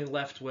you're only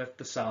left with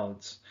the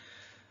solids.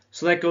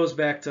 So that goes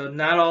back to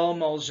not all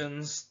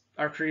emulsions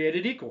are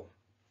created equal.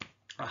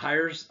 A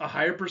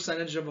higher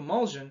percentage of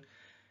emulsion,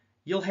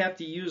 you'll have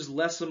to use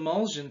less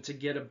emulsion to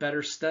get a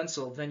better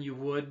stencil than you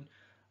would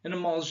an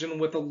emulsion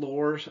with a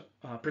lower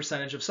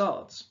percentage of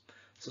solids.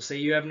 So say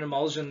you have an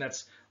emulsion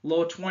that's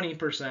low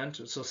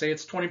 20%, so say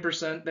it's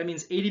 20%, that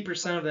means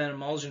 80% of that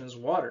emulsion is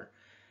water.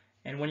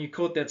 And when you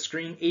coat that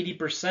screen,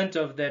 80%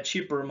 of that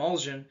cheaper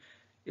emulsion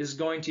is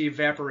going to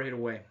evaporate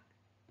away.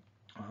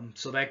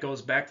 So that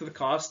goes back to the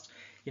cost.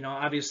 You know,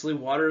 obviously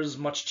water is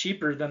much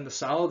cheaper than the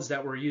solids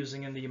that we're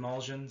using in the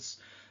emulsions.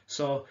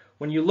 So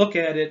when you look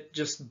at it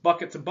just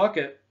bucket to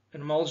bucket,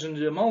 emulsion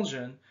to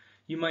emulsion,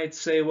 you might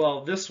say,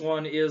 well, this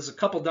one is a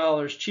couple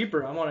dollars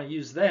cheaper, I want to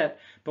use that.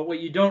 But what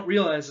you don't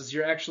realize is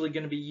you're actually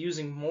going to be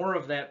using more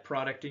of that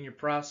product in your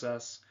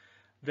process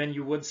than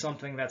you would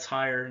something that's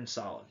higher in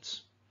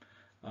solids.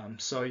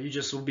 So you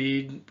just will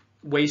be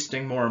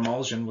wasting more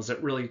emulsion, was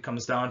it really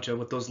comes down to,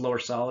 with those lower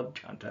solid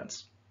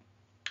contents.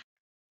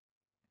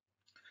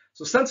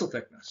 So stencil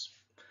thickness.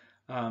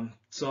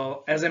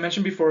 So as I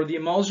mentioned before, the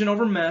emulsion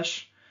over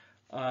mesh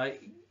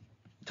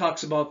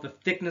talks about the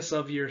thickness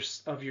of your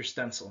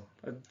stencil,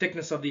 the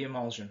thickness of the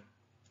emulsion.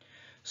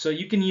 So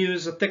you can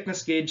use a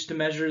thickness gauge to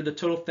measure the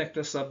total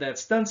thickness of that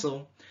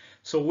stencil.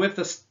 So with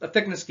a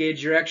thickness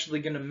gauge, you're actually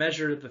going to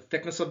measure the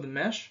thickness of the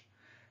mesh,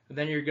 and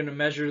then you're going to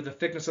measure the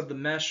thickness of the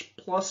mesh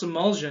plus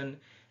emulsion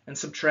and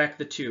subtract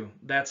the two.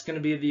 That's going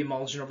to be the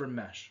emulsion over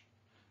mesh.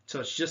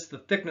 So it's just the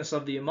thickness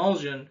of the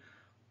emulsion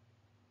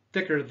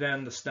thicker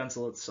than the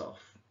stencil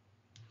itself.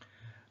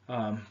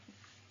 So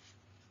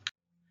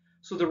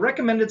the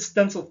recommended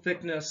stencil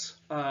thickness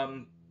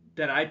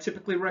that I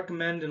typically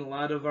recommend, and a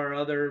lot of our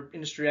other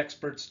industry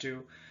experts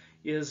do,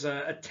 is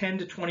a 10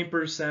 to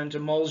 20%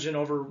 emulsion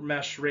over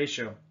mesh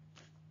ratio.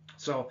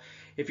 So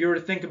if you were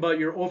to think about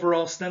your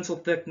overall stencil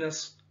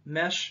thickness,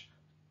 mesh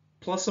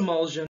plus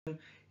emulsion,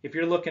 if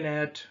you're looking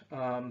at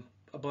about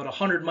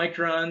 100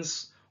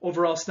 microns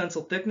overall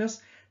stencil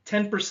thickness,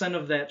 10%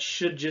 of that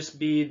should just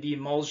be the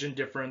emulsion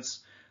difference.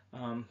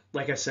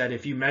 Like I said,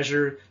 if you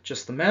measure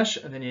just the mesh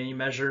and then you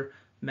measure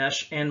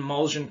mesh and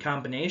emulsion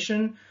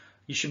combination,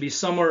 you should be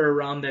somewhere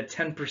around that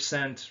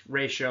 10%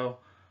 ratio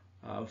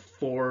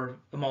for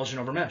emulsion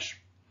over mesh.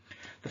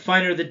 The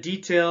finer the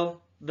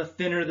detail, the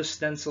thinner the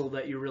stencil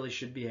that you really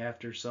should be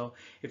after. So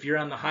if you're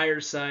on the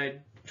higher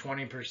side,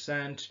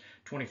 20%,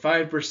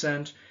 25%,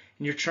 and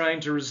you're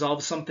trying to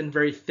resolve something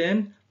very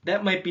thin,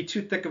 that might be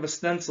too thick of a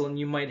stencil and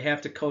you might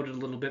have to coat it a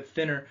little bit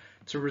thinner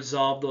to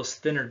resolve those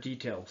thinner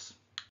details.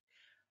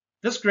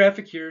 This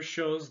graphic here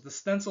shows the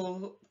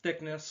stencil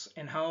thickness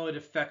and how it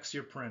affects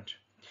your print.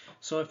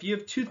 So if you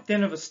have too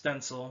thin of a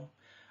stencil,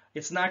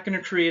 it's not going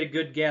to create a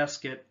good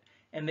gasket,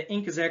 and the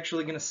ink is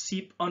actually going to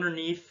seep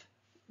underneath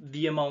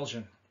the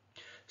emulsion.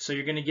 So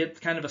you're going to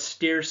get kind of a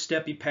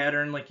stair-steppy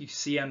pattern like you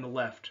see on the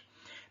left.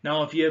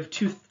 Now if you have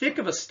too thick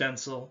of a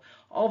stencil,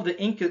 all of the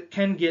ink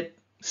can get,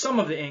 some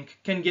of the ink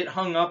can get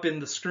hung up in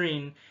the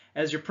screen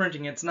as you're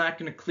printing. It's not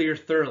going to clear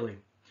thoroughly.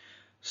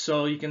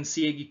 So you can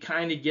see you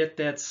kind of get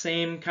that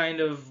same kind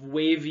of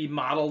wavy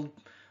mottled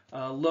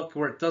look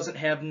where it doesn't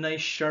have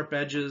nice sharp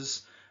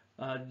edges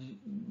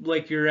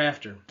like you're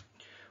after.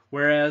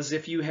 Whereas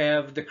if you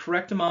have the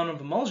correct amount of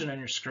emulsion on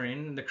your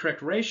screen, the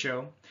correct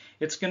ratio,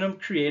 it's going to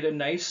create a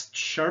nice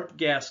sharp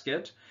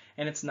gasket,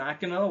 and it's not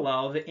going to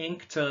allow the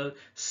ink to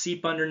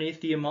seep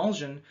underneath the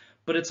emulsion,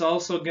 but it's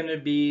also going to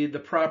be the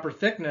proper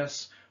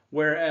thickness,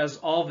 whereas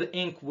all the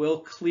ink will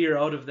clear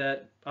out of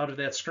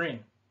that screen.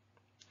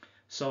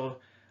 So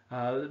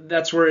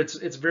that's where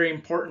it's very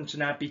important to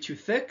not be too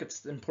thick.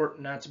 It's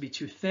important not to be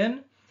too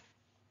thin.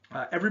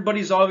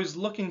 Everybody's always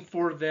looking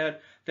for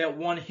that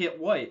one hit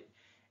white,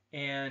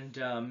 and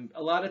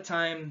a lot of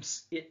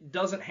times it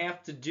doesn't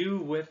have to do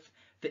with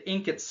the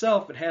ink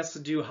itself. It has to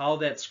do how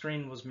that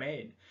screen was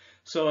made.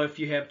 So if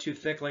you have too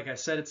thick, like I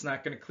said, it's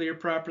not going to clear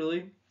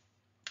properly,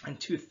 and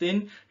too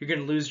thin, you're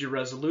going to lose your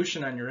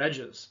resolution on your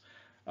edges.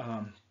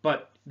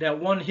 But that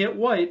one hit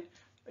white,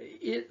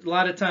 a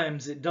lot of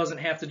times it doesn't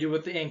have to do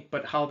with the ink,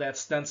 but how that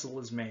stencil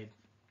is made.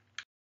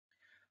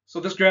 So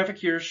this graphic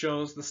here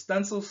shows the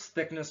stencil's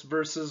thickness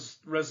versus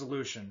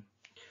resolution.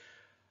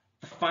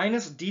 The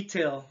finest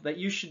detail that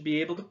you should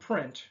be able to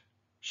print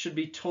should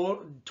be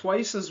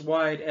twice as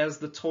wide as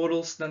the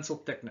total stencil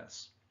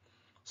thickness.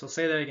 So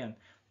say that again.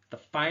 The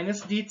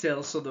finest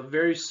detail, so the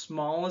very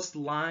smallest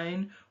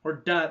line or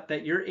dot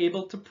that you're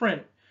able to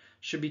print,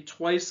 should be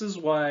twice as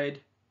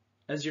wide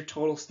as your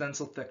total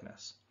stencil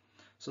thickness.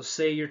 So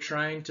say you're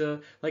trying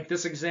to, like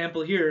this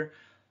example here,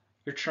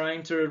 you're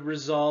trying to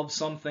resolve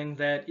something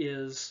that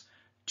is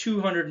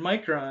 200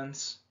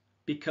 microns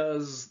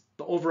because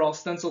the overall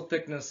stencil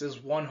thickness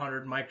is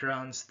 100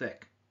 microns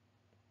thick.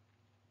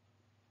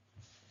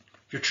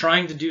 If you're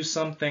trying to do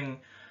something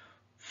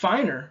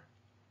finer,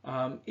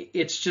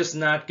 it's just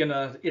not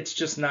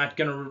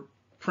gonna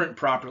print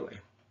properly.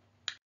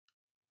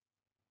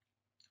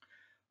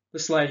 The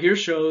slide here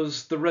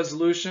shows the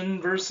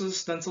resolution versus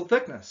stencil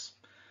thickness.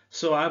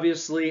 So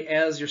obviously,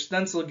 as your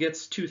stencil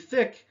gets too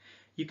thick,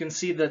 you can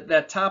see that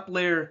that top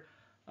layer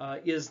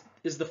is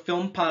the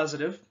film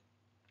positive,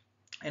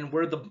 and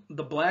where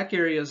the black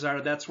areas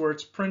are, that's where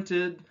it's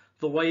printed.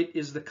 The white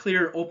is the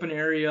clear open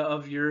area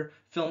of your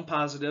film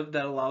positive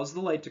that allows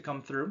the light to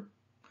come through.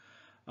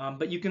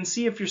 But you can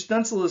see if your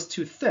stencil is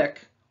too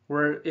thick,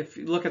 where if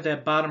you look at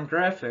that bottom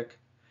graphic,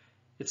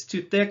 it's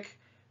too thick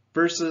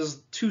versus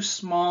too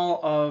small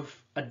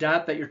of a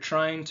dot that you're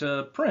trying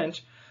to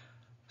print.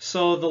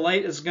 So the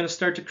light is going to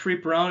start to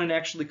creep around and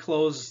actually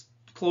close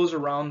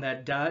around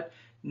that dot,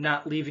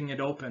 not leaving it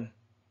open.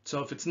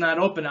 So if it's not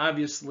open,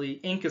 obviously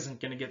ink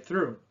isn't going to get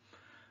through.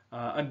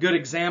 A good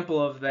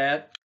example of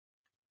that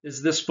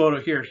is this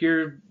photo here.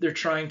 Here they're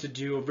trying to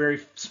do a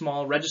very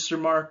small register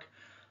mark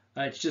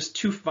It's just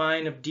too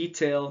fine of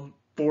detail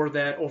for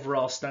that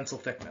overall stencil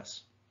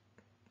thickness.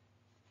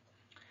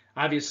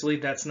 Obviously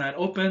that's not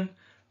open,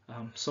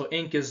 so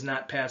ink is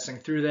not passing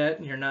through that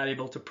and you're not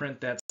able to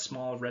print that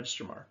small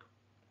register mark.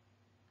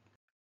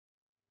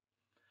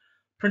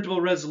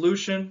 Printable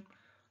resolution.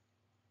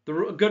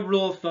 A good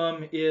rule of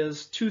thumb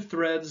is 2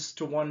 threads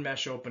to 1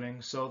 mesh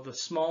opening. So the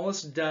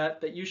smallest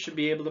dot that you should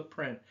be able to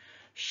print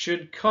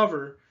should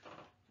cover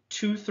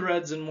 2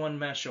 threads in 1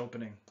 mesh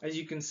opening. As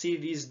you can see,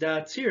 these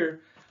dots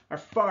here are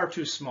far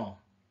too small.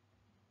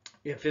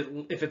 If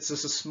it's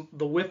just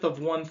the width of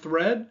 1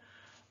 thread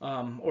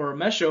or a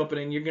mesh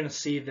opening, you're going to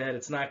see that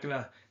it's not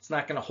going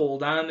to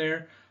hold on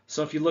there.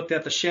 So if you looked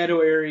at the shadow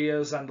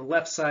areas on the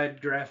left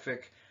side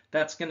graphic,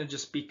 that's going to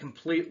just be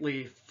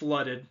completely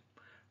flooded.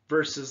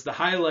 Versus the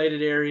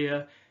highlighted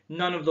area,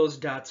 none of those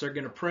dots are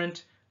going to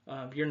print.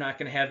 You're not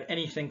going to have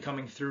anything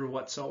coming through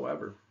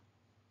whatsoever.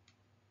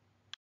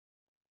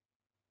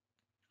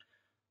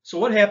 So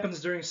what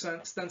happens during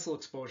stencil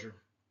exposure?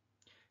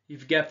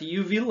 You've got the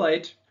UV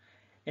light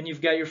and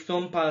you've got your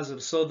film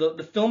positive. So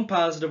the film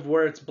positive,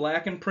 where it's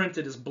black and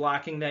printed, is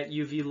blocking that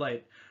UV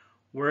light.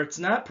 Where it's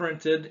not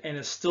printed and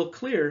is still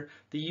clear,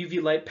 the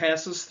UV light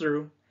passes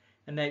through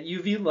and that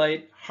UV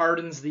light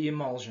hardens the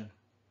emulsion.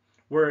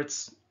 Where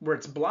it's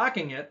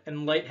blocking it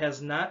and light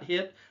has not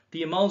hit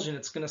the emulsion,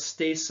 it's going to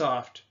stay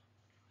soft.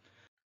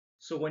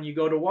 So when you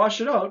go to wash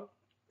it out,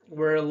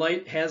 where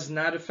light has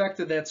not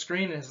affected that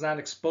screen and has not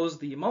exposed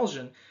the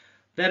emulsion,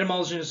 that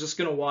emulsion is just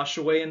going to wash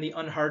away in the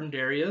unhardened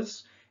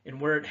areas,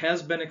 and where it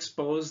has been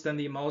exposed and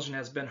the emulsion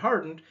has been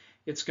hardened,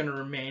 it's going to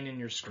remain in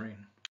your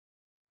screen.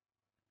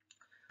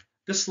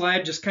 This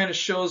slide just kind of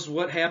shows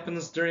what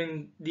happens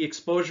during the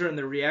exposure and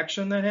the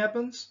reaction that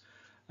happens.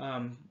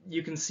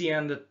 You can see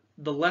on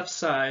the left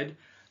side,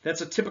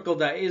 that's a typical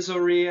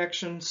diazo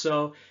reaction.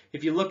 So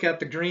if you look at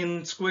the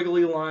green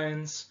squiggly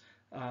lines,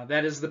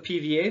 that is the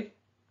PVA.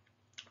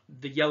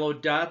 The yellow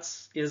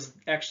dots is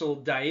actual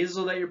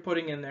diazo that you're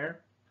putting in there.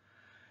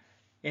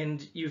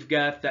 And you've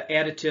got the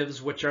additives,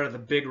 which are the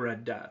big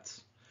red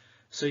dots.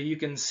 So you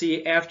can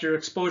see after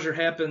exposure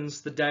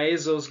happens, the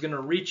diazo is going to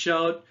reach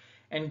out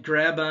and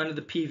grab onto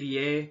the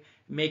PVA,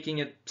 making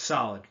it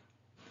solid.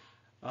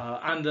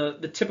 On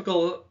the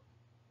typical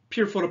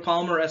pure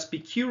photopolymer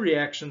SBQ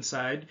reaction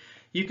side,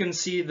 you can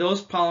see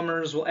those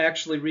polymers will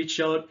actually reach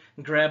out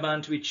and grab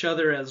onto each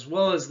other as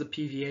well as the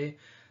PVA.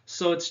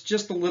 So it's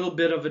just a little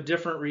bit of a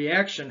different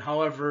reaction.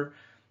 However,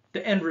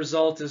 the end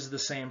result is the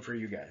same for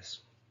you guys.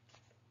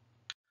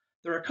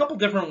 There are a couple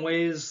different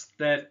ways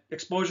that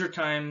exposure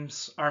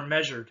times are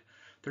measured.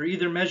 They're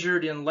either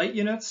measured in light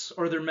units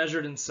or they're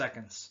measured in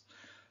seconds.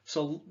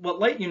 So what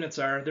light units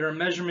are, they're a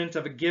measurement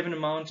of a given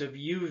amount of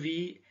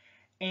UV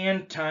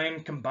and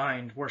time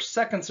combined, where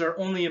seconds are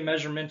only a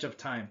measurement of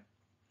time.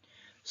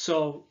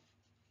 So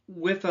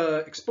with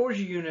an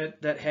exposure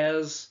unit that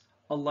has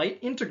a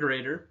light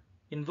integrator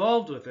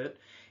involved with it,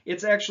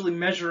 it's actually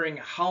measuring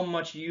how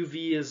much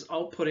UV is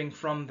outputting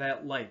from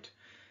that light.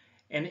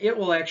 And it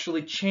will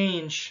actually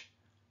change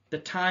the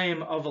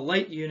time of a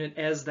light unit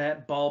as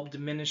that bulb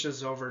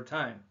diminishes over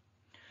time.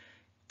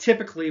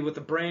 Typically with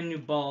a brand new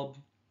bulb,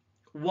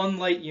 1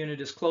 light unit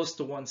is close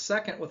to 1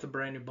 second with a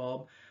brand new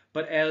bulb,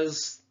 but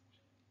as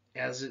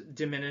it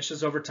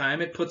diminishes over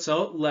time, it puts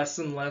out less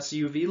and less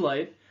UV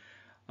light.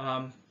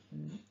 A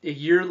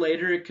year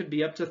later, it could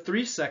be up to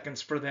 3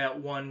 seconds for that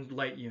 1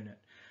 light unit.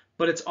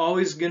 But it's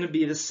always going to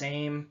be the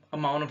same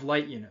amount of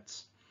light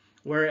units.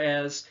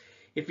 Whereas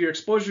if your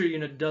exposure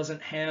unit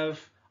doesn't have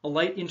a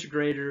light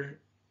integrator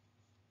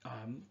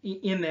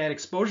in that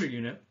exposure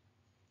unit,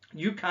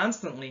 you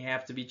constantly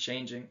have to be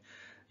changing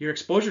your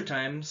exposure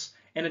times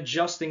and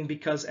adjusting,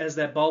 because as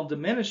that bulb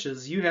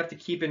diminishes, you have to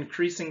keep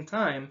increasing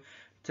time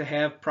to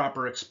have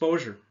proper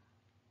exposure.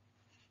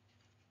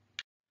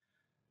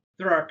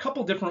 There are a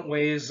couple different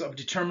ways of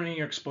determining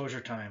your exposure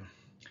time.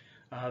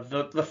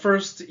 The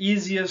first,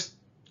 easiest,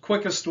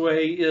 quickest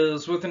way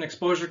is with an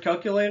exposure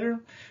calculator,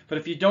 but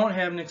if you don't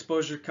have an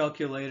exposure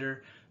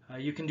calculator,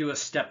 you can do a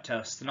step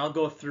test, and I'll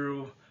go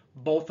through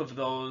both of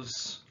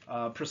those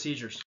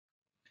procedures.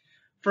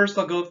 First,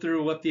 I'll go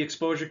through what the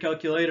exposure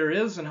calculator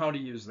is and how to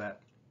use that.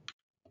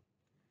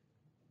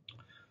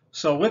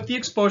 So with the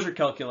exposure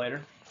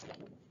calculator,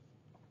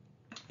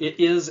 it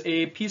is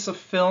a piece of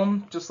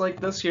film just like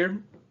this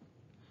here.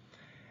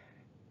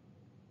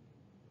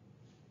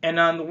 And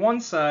on the one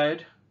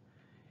side,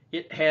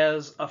 it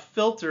has a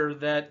filter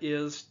that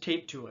is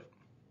taped to it.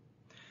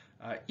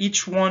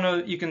 Each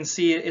one, you can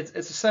see it's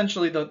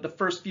essentially the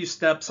first few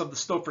steps of the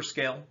Stouffer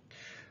scale,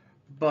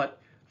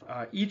 but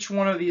each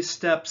one of these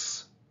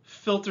steps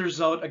filters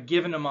out a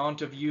given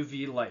amount of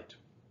UV light.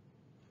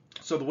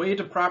 So the way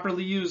to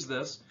properly use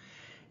this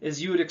is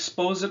you would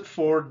expose it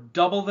for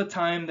double the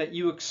time that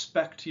you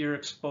expect your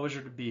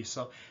exposure to be.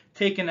 So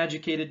take an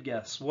educated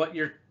guess what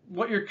your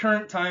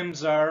current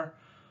times are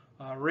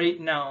right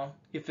now.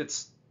 If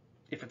it's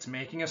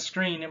making a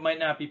screen, it might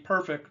not be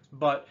perfect,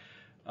 but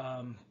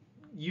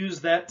use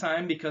that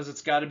time because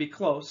it's got to be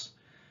close.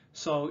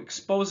 So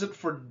expose it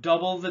for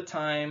double the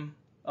time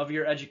of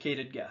your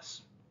educated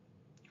guess.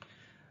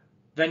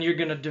 Then you're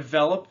going to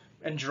develop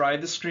and dry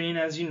the screen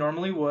as you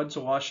normally would.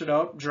 So wash it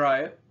out,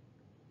 dry it.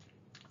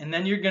 And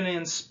then you're going to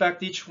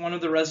inspect each one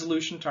of the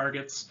resolution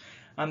targets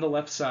on the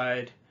left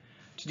side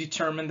to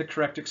determine the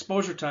correct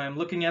exposure time,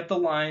 looking at the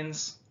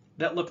lines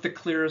that look the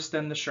clearest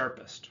and the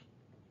sharpest.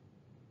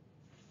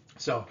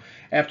 So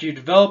after you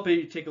develop it,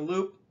 you take a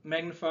loupe,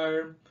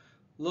 magnifier,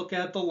 look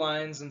at the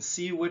lines and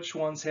see which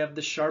ones have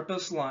the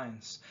sharpest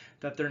lines,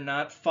 that they're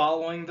not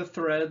following the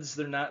threads,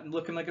 they're not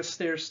looking like a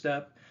stair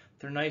step,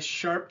 they're nice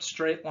sharp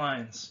straight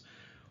lines.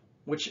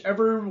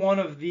 Whichever one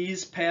of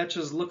these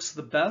patches looks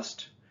the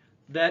best,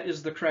 that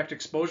is the correct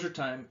exposure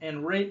time.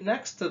 And right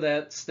next to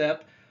that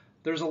step,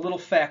 there's a little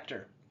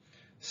factor.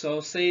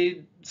 So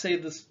say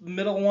this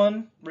middle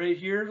one right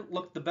here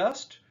looked the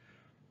best.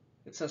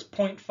 It says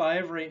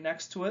 0.5 right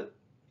next to it.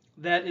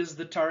 That is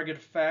the target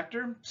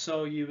factor.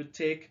 So you would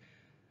take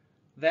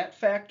that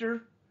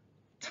factor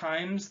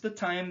times the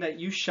time that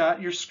you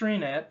shot your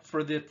screen at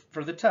for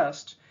the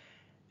test,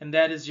 and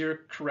that is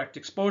your correct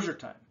exposure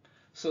time.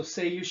 So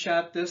say you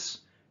shot this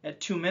at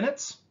 2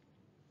 minutes,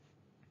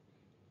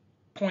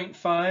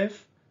 0.5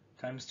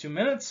 times 2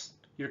 minutes,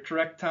 your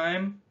correct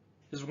time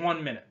is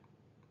 1 minute.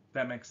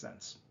 That makes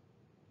sense.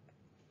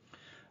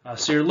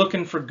 So you're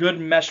looking for good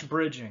mesh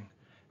bridging.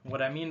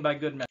 What I mean by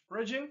good mesh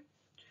bridging,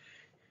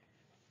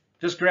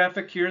 this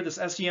graphic here, this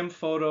SEM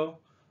photo,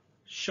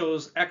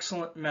 shows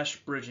excellent mesh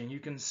bridging. You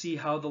can see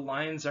how the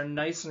lines are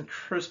nice and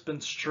crisp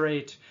and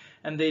straight,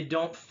 and they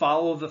don't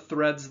follow the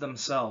threads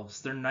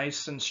themselves. They're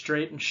nice and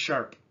straight and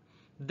sharp.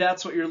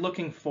 That's what you're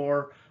looking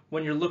for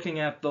when you're looking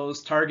at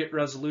those target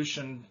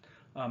resolution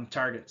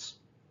targets.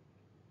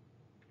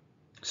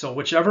 So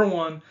whichever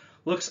one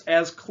looks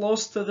as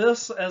close to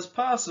this as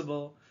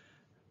possible,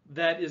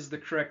 that is the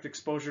correct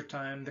exposure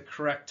time, the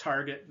correct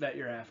target that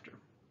you're after.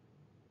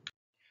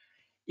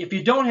 If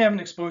you don't have an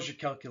exposure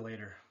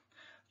calculator,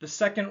 the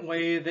second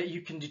way that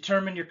you can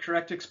determine your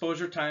correct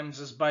exposure times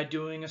is by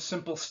doing a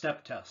simple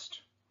step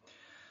test.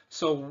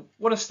 So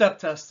what a step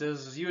test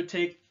is you'd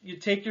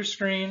take your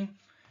screen,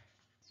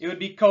 it would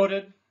be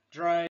coated,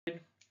 dried,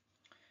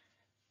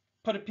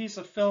 put a piece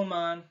of film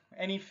on,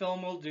 any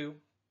film will do,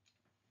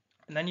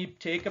 and then you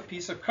take a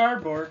piece of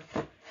cardboard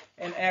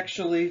and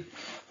actually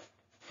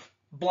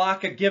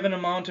block a given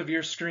amount of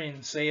your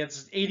screen. Say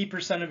it's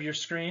 80% of your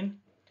screen.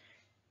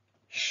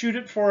 Shoot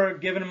it for a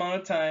given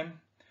amount of time.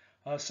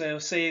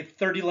 Say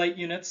 30 light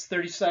units,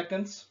 30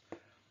 seconds.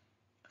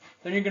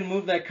 Then you're going to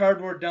move that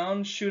cardboard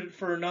down, shoot it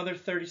for another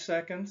 30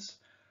 seconds.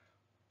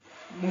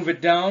 Move it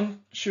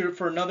down, shoot it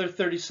for another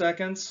 30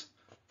 seconds.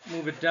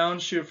 Move it down,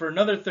 shoot it for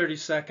another 30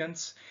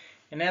 seconds.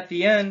 And at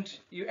the end,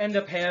 you end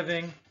up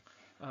having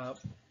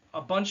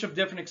a bunch of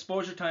different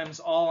exposure times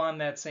all on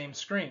that same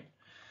screen.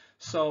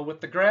 So with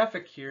the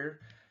graphic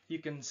here, you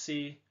can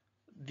see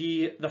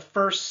the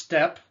first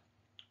step,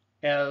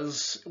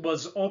 as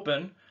was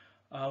open,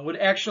 would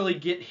actually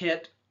get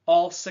hit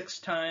all 6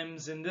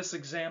 times in this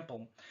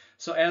example.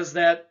 So as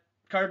that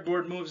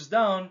cardboard moves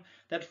down,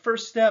 that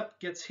first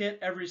step gets hit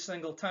every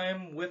single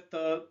time with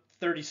the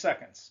 30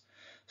 seconds.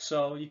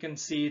 So you can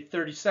see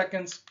 30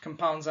 seconds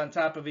compounds on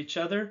top of each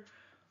other.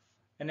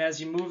 And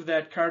as you move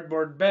that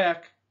cardboard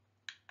back,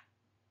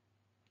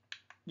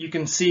 you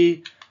can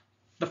see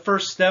the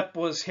first step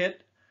was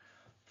hit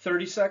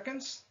 30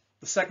 seconds.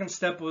 The second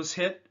step was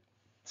hit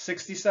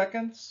 60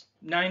 seconds,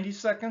 90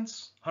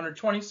 seconds,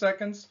 120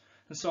 seconds,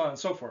 and so on and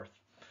so forth.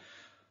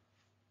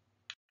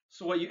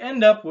 So what you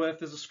end up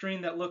with is a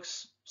screen that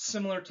looks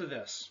similar to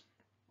this.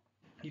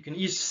 You can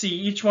see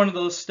each one of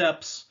those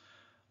steps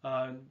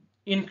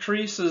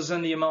increases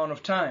in the amount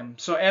of time.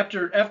 So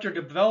after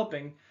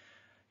developing,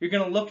 you're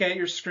going to look at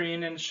your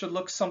screen and it should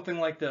look something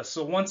like this.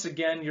 So once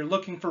again, you're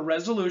looking for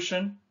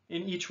resolution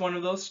in each one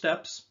of those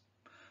steps.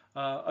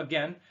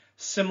 Again,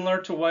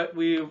 similar to what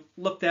we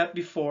looked at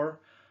before.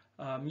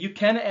 You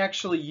can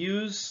actually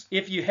use,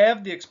 if you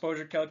have the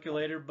exposure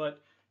calculator,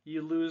 but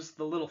you lose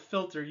the little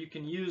filter, you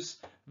can use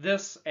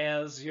this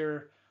as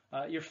your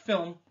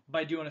film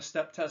by doing a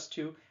step test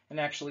too, and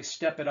actually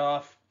step it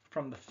off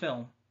from the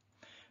film.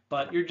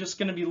 But you're just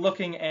going to be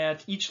looking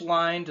at each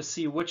line to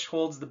see which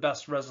holds the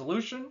best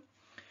resolution.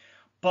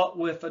 But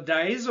with a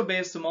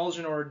diazo-based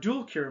emulsion or a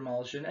dual cure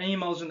emulsion, any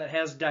emulsion that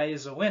has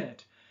diazo in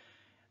it,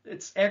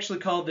 it's actually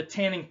called the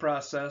tanning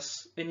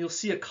process, and you'll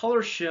see a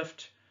color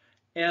shift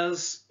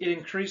as it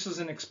increases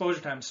in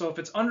exposure time. So if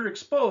it's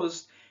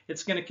underexposed,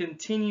 it's going to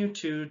continue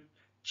to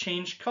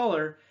change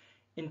color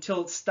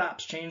until it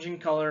stops changing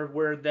color,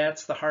 where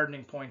that's the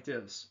hardening point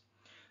is.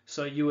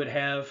 So you would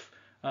have,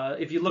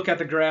 if you look at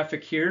the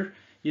graphic here,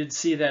 you'd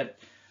see that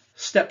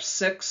step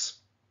 6,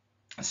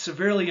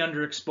 severely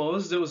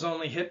underexposed, it was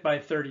only hit by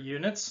 30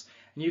 units.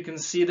 And you can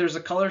see there's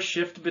a color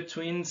shift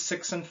between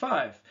 6 and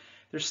 5.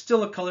 There's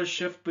still a color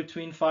shift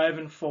between 5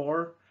 and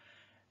 4,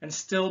 and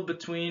still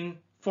between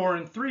 4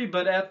 and 3,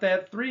 but at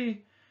that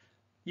 3,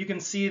 you can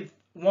see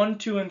 1,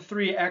 2, and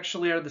 3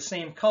 actually are the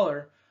same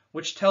color,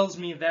 which tells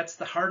me that's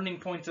the hardening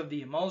point of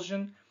the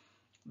emulsion.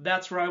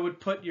 That's where I would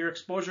put your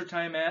exposure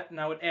time at, and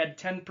I would add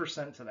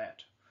 10% to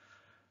that.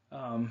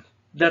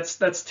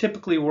 That's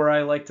typically where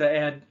I like to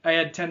add. I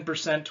add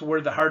 10% to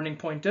where the hardening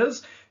point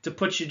is to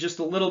put you just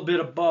a little bit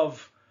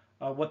above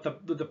what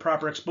the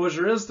proper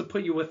exposure is to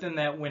put you within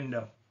that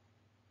window.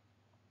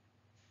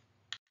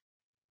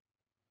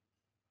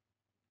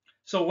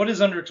 So what is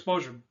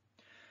underexposure?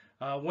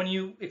 When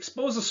you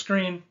expose a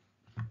screen,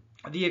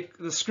 the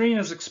screen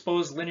is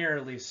exposed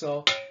linearly.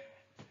 So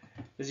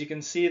as you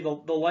can see, the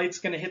light's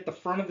going to hit the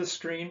front of the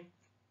screen,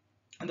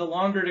 and the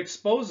longer it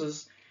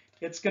exposes,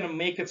 it's going to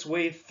make its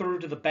way through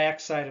to the back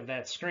side of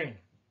that screen.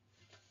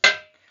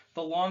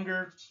 The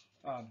longer,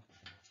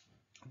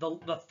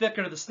 the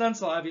thicker the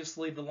stencil,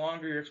 obviously, the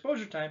longer your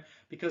exposure time,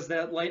 because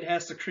that light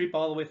has to creep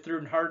all the way through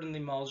and harden the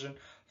emulsion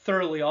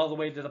thoroughly all the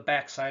way to the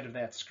back side of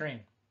that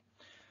screen.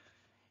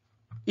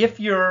 If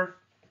your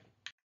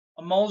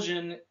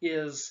emulsion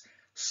is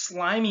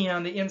slimy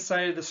on the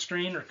inside of the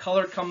screen, or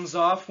color comes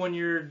off when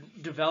you're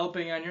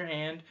developing on your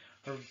hand,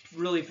 or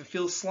really if it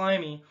feels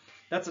slimy,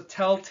 that's a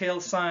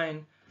telltale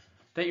sign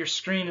that your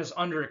screen is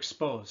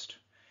underexposed.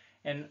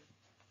 And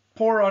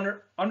poor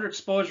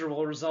underexposure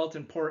will result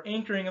in poor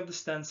anchoring of the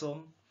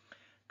stencil,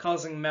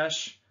 causing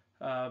mesh,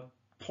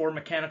 poor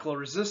mechanical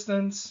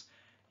resistance,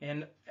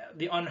 and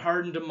the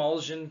unhardened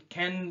emulsion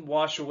can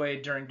wash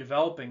away during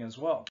developing as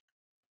well.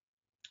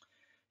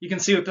 You can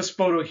see with this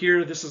photo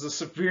here, this is a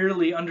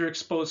severely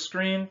underexposed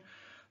screen.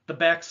 The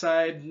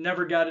backside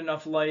never got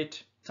enough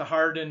light to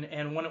harden,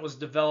 and when it was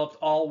developed,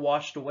 all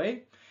washed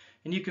away.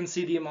 And you can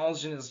see the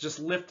emulsion is just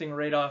lifting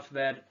right off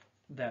that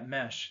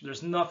mesh.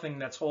 There's nothing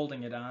that's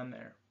holding it on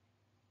there.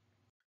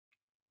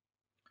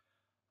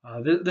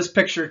 This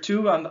picture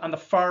too, on the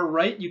far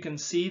right, you can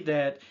see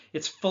that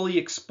it's fully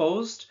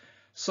exposed.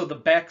 So the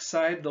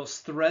backside, those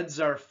threads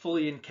are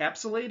fully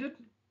encapsulated,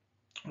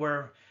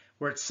 where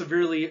it's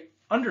severely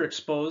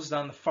underexposed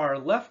on the far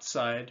left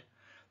side.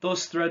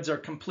 Those threads are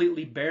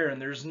completely bare,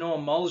 and there's no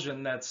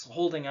emulsion that's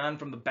holding on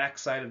from the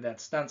backside of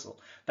that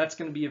stencil. That's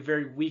going to be a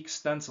very weak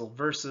stencil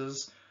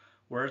versus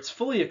where it's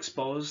fully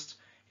exposed.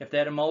 If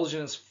that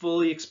emulsion is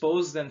fully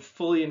exposed and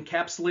fully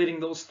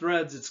encapsulating those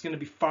threads, it's going to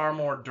be far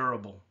more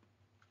durable.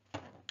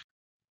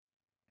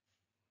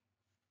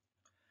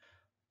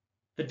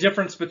 The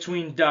difference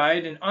between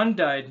dyed and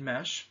undyed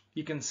mesh,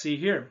 you can see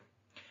here.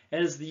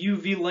 As the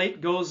UV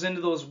light goes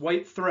into those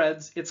white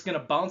threads, it's going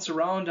to bounce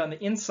around on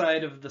the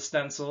inside of the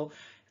stencil.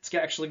 It's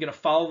actually going to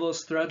follow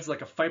those threads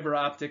like a fiber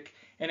optic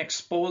and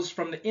expose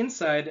from the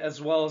inside as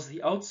well as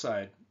the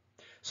outside.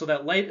 So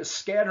that light is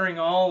scattering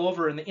all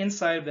over in the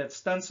inside of that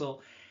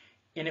stencil,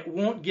 and it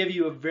won't give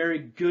you a very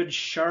good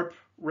sharp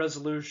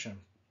resolution.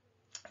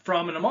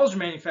 From an emulsion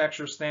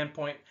manufacturer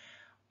standpoint,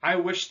 I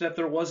wish that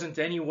there wasn't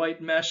any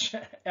white mesh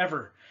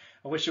ever.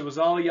 I wish it was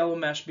all yellow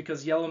mesh,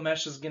 because yellow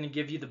mesh is going to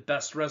give you the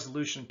best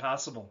resolution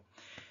possible.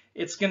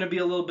 It's going to be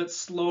a little bit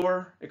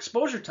slower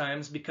exposure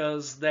times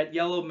because that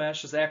yellow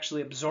mesh is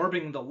actually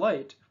absorbing the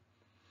light,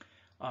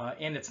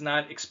 and it's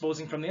not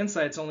exposing from the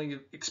inside, it's only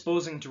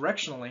exposing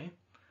directionally,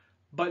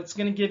 but it's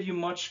going to give you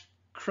much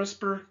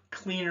crisper,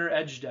 cleaner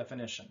edge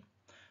definition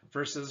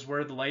versus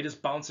where the light is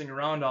bouncing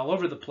around all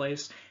over the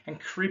place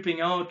and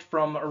creeping out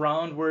from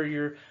around where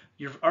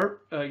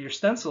your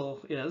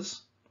stencil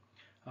is.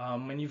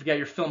 When you've got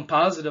your film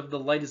positive, the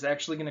light is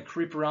actually going to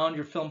creep around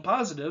your film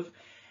positive,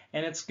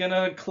 and it's going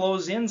to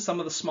close in some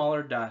of the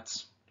smaller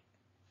dots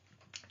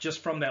just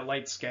from that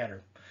light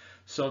scatter.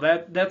 So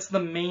that's the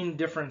main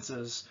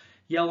differences.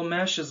 Yellow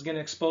mesh is going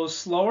to expose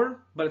slower,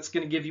 but it's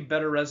going to give you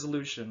better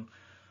resolution.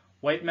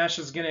 White mesh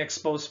is going to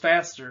expose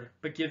faster,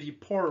 but give you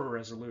poorer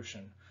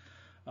resolution.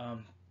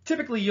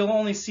 Typically, you'll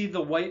only see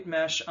the white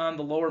mesh on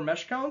the lower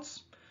mesh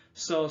counts.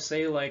 So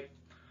say like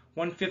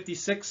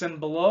 156 and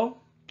below,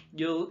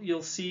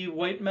 you'll see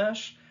white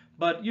mesh,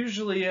 but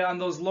usually on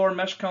those lower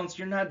mesh counts,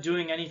 you're not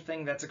doing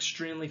anything that's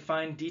extremely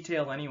fine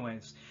detail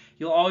anyways.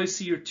 You'll always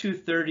see your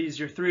 230s,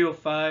 your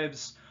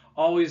 305s,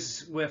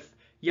 always with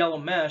yellow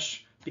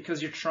mesh,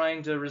 because you're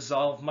trying to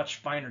resolve much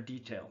finer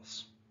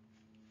details.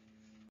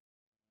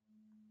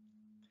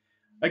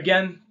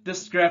 Again,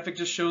 this graphic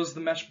just shows the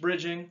mesh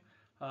bridging.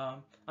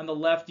 On the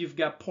left, you've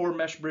got poor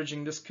mesh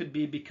bridging. This could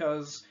be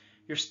because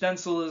your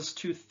stencil is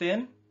too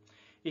thin.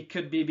 It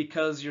could be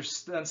because your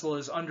stencil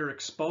is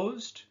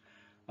underexposed,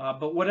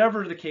 but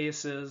whatever the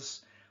case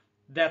is,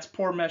 that's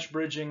poor mesh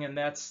bridging, and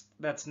that's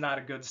not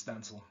a good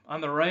stencil.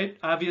 On the right,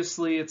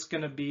 obviously, it's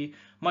going to be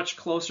much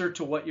closer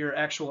to what your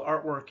actual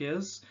artwork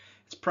is.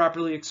 It's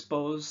properly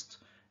exposed.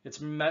 It's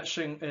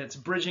meshing. It's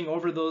bridging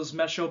over those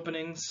mesh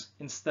openings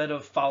instead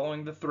of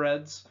following the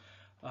threads.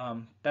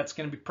 That's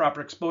going to be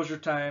proper exposure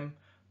time,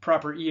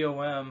 proper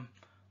EOM.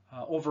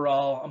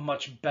 Overall, a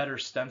much better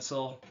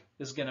stencil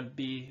is going to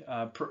be,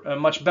 a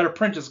much better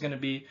print is going to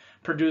be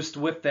produced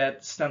with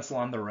that stencil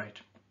on the right.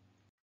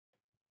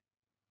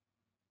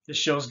 This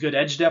shows good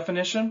edge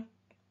definition.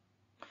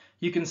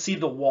 You can see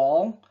the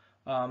wall.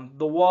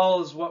 The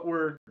wall is what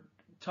we're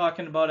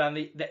talking about on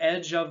the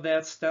edge of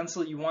that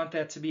stencil. You want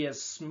that to be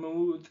as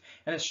smooth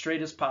and as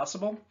straight as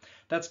possible.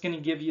 That's going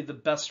to give you the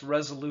best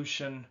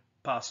resolution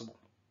possible.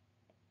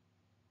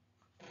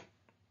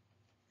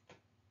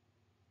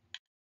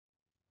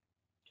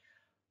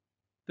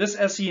 This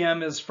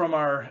SEM is from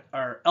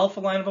our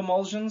Alpha line of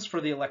emulsions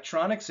for the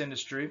electronics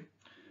industry.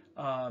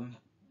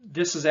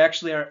 This is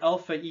actually our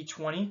Alpha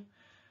E20.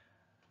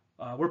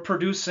 We're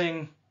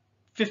producing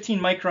 15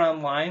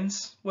 micron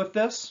lines with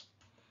this.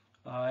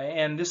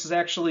 And this is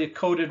actually a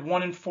coated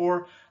 1 in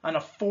 4 on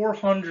a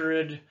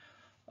 400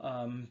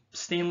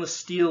 stainless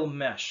steel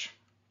mesh.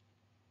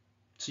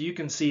 So you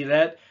can see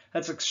that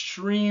that's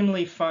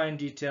extremely fine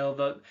detail.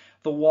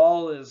 The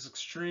wall is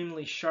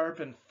extremely sharp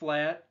and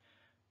flat,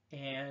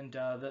 and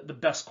the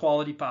best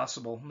quality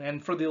possible.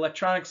 And for the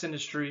electronics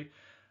industry,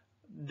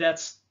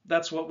 that's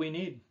what we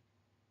need.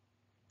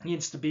 It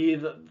needs to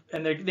be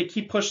and they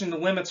keep pushing the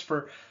limits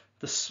for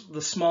the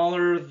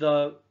smaller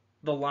the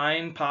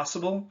line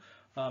possible.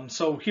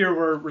 So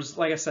here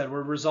like I said,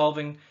 we're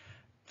resolving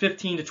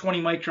 15 to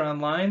 20 micron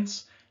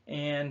lines,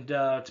 and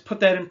to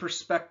put that in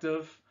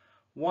perspective,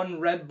 one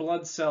red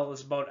blood cell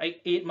is about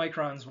 8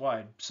 microns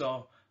wide.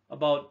 So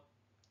about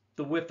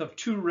the width of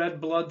 2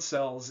 red blood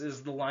cells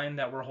is the line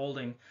that we're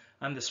holding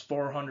on this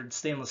 400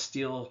 stainless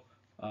steel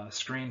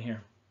screen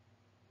here.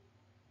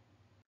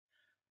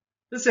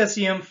 This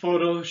SEM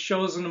photo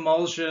shows an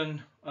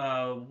emulsion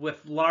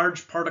with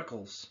large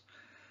particles.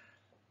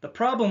 The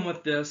problem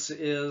with this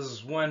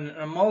is when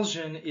an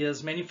emulsion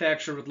is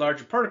manufactured with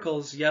larger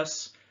particles,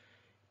 yes,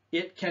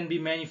 it can be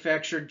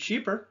manufactured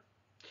cheaper.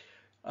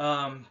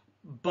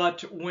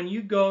 But when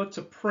you go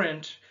to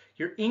print,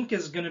 your ink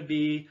is going to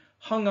be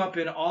hung up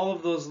in all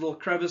of those little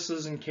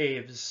crevices and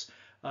caves.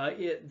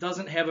 It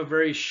doesn't have a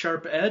very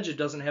sharp edge. It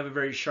doesn't have a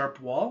very sharp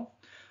wall.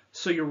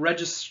 So your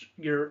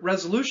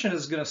resolution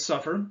is going to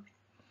suffer.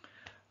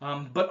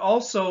 But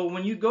also,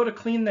 when you go to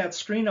clean that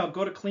screen out,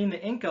 go to clean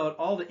the ink out,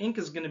 all the ink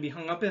is going to be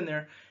hung up in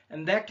there,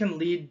 and that can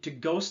lead to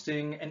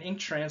ghosting and ink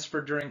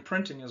transfer during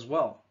printing as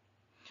well.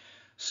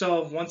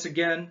 So once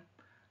again,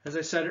 as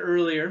I said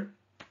earlier,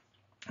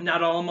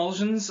 not all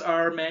emulsions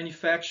are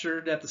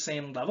manufactured at the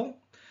same level.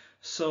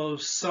 So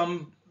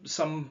some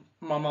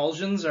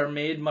emulsions are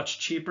made much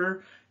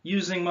cheaper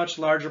using much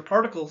larger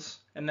particles,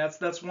 and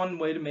that's one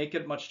way to make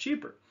it much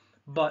cheaper.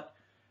 But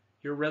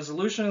your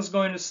resolution is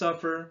going to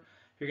suffer.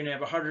 You're going to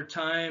have a harder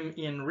time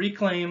in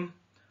reclaim,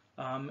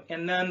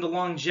 and then the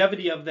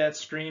longevity of that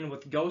screen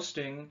with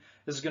ghosting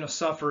is going to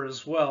suffer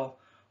as well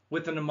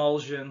with an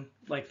emulsion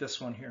like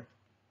this one here.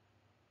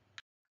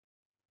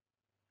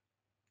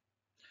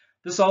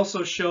 This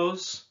also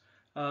shows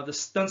the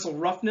stencil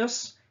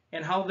roughness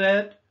and how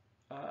that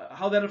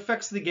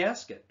affects the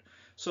gasket.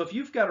 So if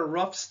you've got a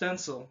rough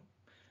stencil,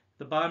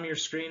 the bottom of your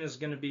screen is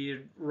going to be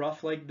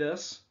rough like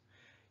this.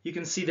 You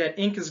can see that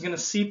ink is going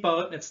to seep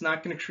out, and it's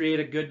not going to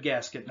create a good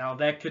gasket. Now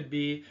that could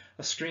be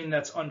a screen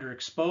that's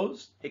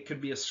underexposed. It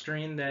could be a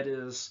screen that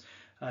is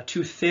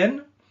too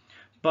thin.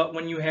 But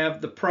when you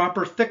have the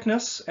proper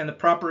thickness and the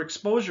proper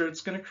exposure,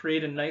 it's going to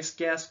create a nice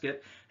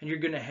gasket, and you're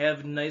going to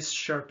have nice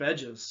sharp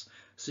edges.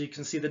 So you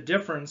can see the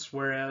difference,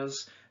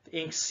 whereas the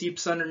ink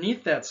seeps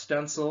underneath that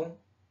stencil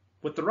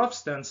with the rough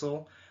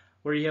stencil,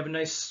 where you have a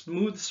nice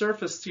smooth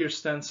surface to your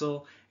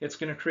stencil, it's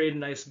going to create a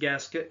nice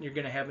gasket, and you're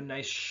going to have a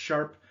nice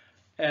sharp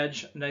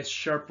edge, nice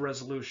sharp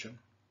resolution.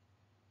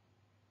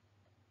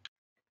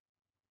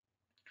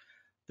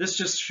 This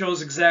just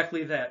shows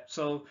exactly that.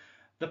 So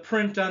the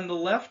print on the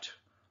left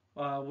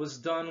was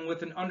done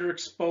with an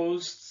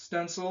underexposed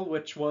stencil,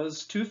 which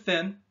was too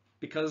thin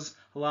because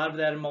a lot of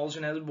that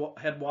emulsion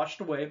had washed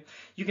away.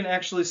 You can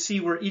actually see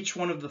where each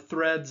one of the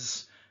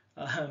threads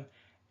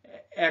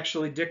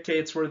actually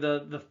dictates where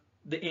the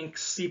ink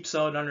seeps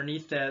out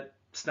underneath that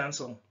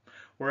stencil.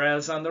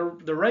 Whereas on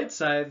the right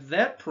side,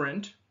 that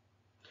print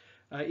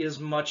is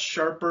much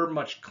sharper,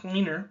 much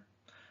cleaner,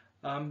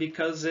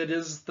 because it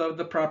is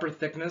the proper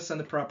thickness and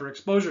the proper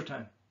exposure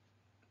time.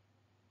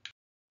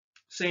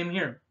 Same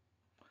here.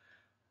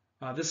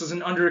 This is an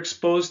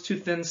underexposed too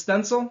thin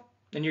stencil,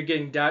 and you're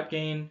getting dot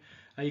gain.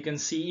 You can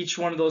see each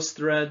one of those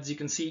threads. You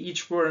can see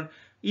each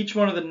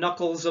one of the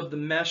knuckles of the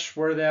mesh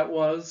where that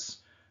was.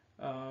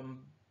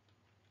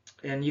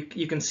 And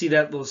you can see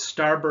that those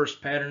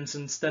starburst patterns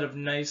instead of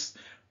nice,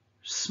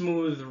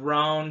 smooth,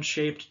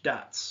 round-shaped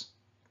dots.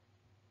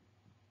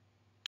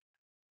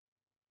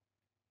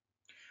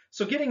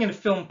 So getting into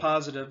film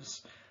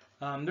positives,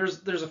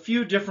 there's a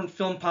few different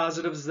film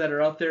positives that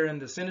are out there in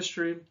this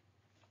industry.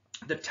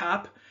 The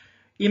top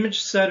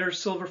image setter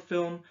silver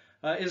film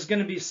is going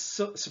to be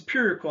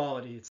superior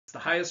quality. It's the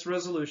highest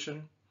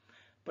resolution,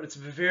 but it's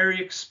very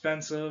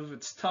expensive.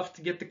 It's tough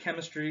to get the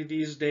chemistry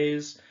these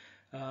days.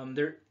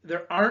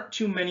 There aren't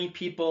too many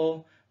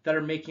people that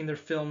are making their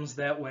films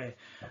that way.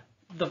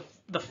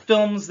 The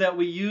films that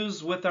we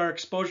use with our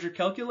exposure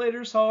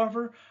calculators,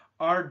 however,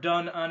 are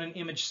done on an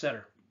image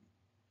setter.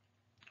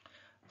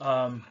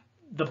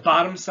 The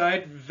bottom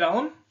side,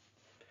 vellum,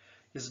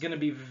 is going to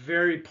be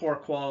very poor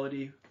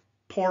quality,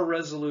 poor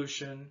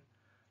resolution,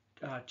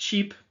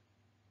 cheap,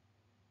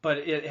 but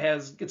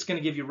it's going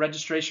to give you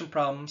registration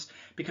problems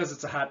because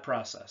it's a hot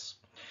process.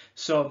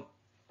 So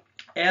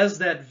as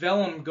that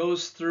vellum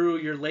goes through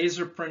your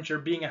laser printer,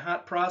 being a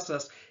hot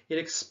process,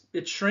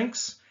 it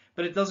shrinks,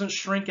 but it doesn't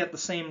shrink at the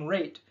same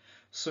rate.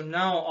 So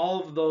now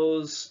all of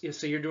those,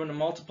 say you're doing a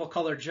multiple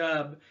color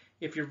job,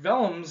 if your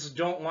vellums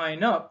don't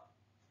line up,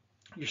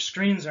 your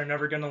screens are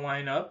never going to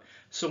line up.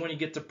 So when you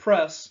get to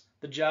press,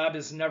 the job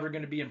is never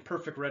going to be in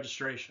perfect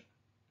registration.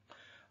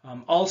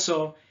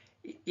 Also,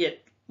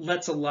 it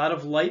lets a lot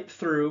of light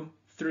through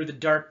the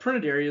dark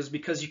printed areas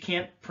because you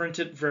can't print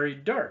it very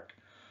dark.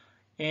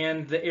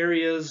 And the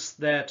areas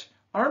that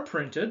aren't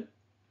printed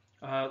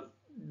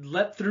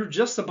let through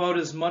just about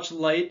as much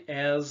light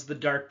as the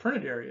dark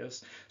printed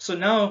areas. So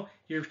now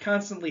you're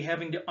constantly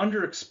having to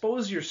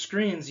underexpose your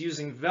screens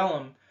using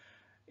vellum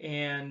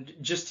and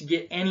just to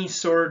get any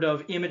sort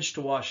of image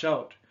to wash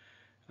out.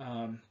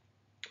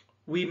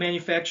 We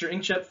manufacture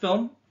inkjet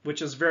film,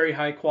 which is very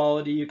high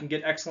quality. You can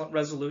get excellent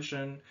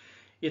resolution.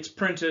 It's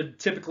printed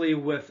typically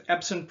with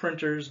Epson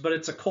printers, but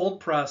it's a cold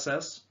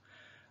process,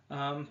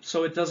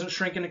 so it doesn't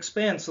shrink and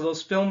expand. So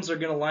those films are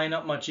going to line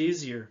up much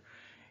easier.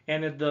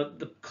 And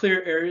the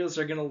clear areas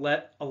are going to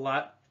let a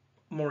lot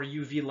more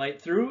UV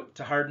light through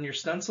to harden your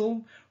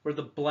stencil, where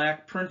the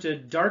black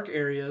printed dark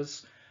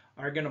areas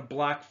are going to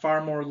block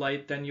far more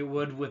light than you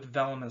would with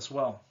vellum as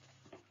well.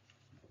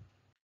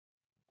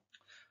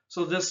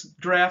 So this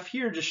graph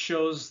here just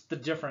shows the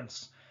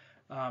difference.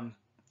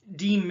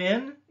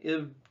 D-min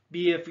would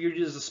be if you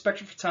use a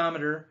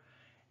spectrophotometer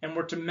and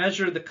were to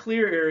measure the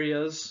clear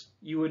areas,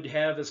 you would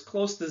have as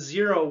close to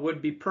 0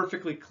 would be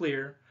perfectly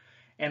clear,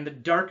 and the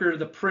darker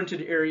the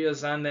printed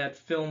areas on that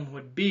film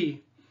would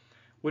be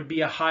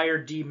a higher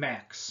D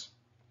max.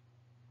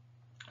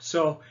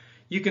 So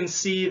you can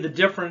see the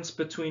difference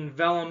between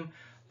vellum.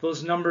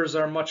 Those numbers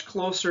are much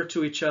closer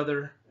to each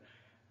other,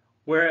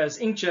 whereas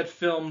inkjet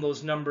film,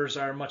 those numbers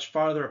are much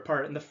farther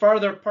apart. And the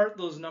farther apart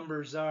those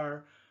numbers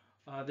are,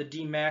 the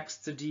D max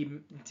to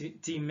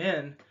D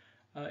min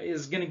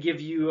is going to give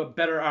you a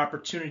better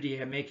opportunity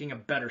at making a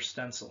better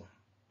stencil.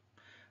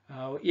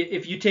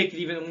 If you take it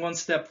even one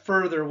step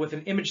further with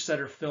an image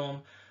setter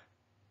film,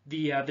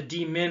 the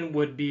D min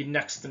would be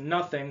next to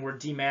nothing, where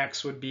D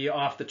max would be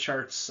off the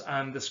charts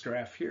on this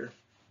graph here.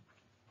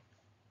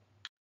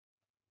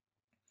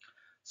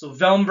 So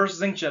vellum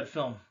versus inkjet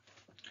film.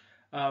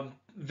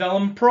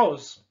 Vellum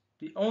pros.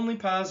 The only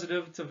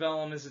positive to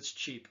vellum is it's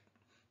cheap.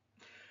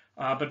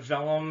 But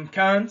vellum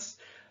cons.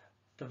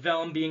 The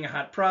vellum being a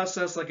hot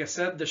process, like I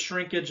said, the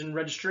shrinkage and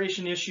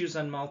registration issues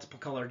on multiple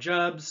color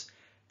jobs.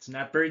 It's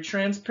not very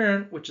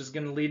transparent, which is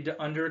going to lead to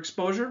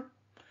underexposure.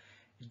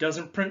 It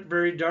doesn't print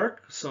very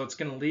dark, so it's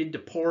going to lead to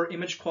poor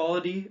image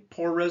quality,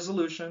 poor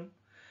resolution.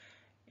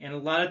 And a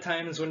lot of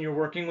times when you're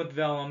working with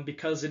vellum,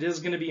 because it is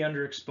going to be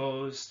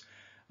underexposed,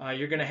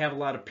 you're going to have a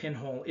lot of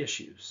pinhole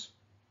issues.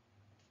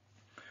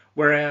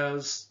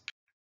 Whereas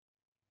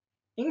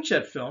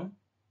inkjet film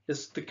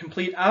is the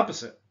complete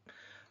opposite.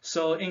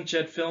 So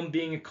inkjet film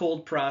being a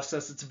cold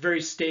process, it's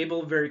very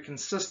stable, very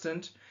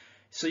consistent,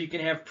 so you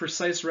can have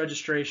precise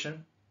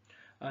registration.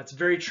 It's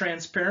very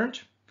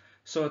transparent,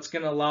 so it's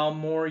going to allow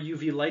more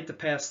UV light to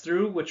pass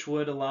through, which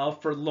would allow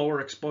for lower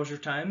exposure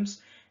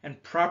times,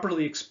 and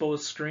properly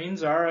exposed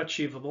screens are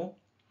achievable.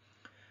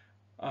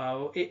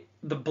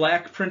 The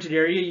black printed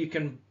area, you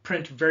can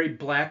print very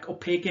black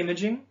opaque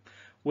imaging,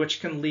 which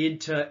can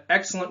lead to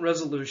excellent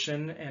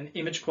resolution and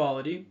image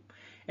quality.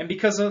 And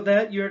because of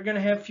that, you're going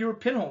to have fewer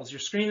pinholes. Your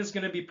screen is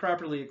going to be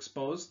properly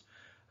exposed,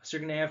 so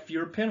you're going to have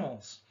fewer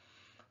pinholes.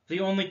 The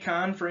only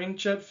con for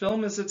inkjet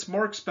film is it's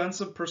more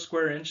expensive per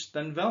square inch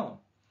than vellum.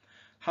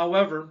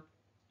 However,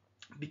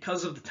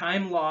 because of the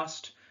time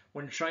lost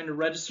when you're trying to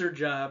register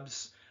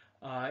jobs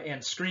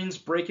and screens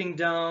breaking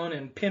down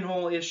and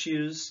pinhole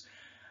issues,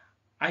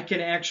 I can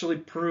actually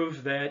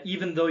prove that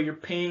even though you're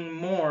paying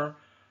more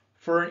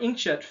for an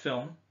inkjet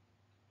film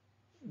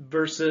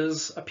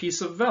versus a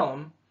piece of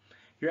vellum,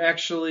 you're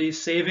actually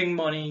saving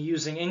money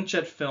using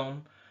inkjet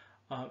film,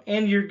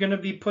 and you're going to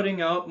be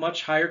putting out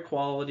much higher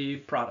quality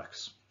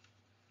products.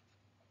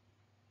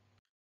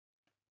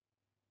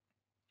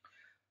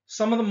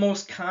 Some of the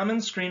most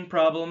common screen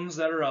problems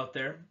that are out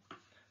there,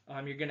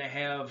 you're going to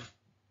have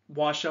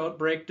washout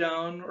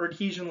breakdown or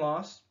adhesion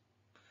loss,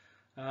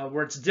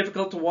 where it's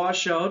difficult to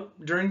wash out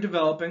during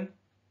developing,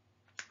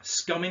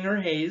 scumming or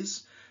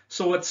haze.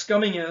 So what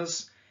scumming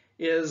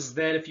is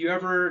that if you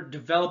ever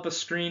develop a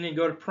screen and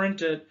go to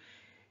print it,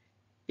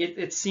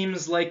 it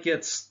seems like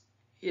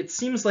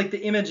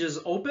the image is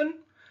open,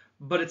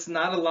 but it's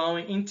not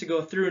allowing ink to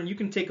go through. And you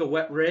can take a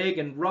wet rag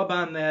and rub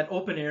on that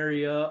open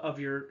area of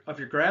your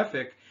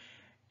graphic,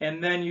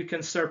 and then you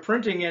can start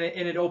printing and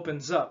it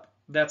opens up.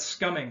 That's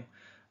scumming.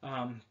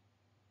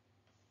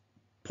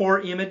 Poor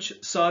image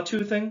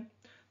sawtoothing.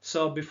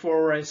 So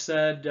before where I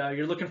said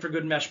you're looking for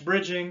good mesh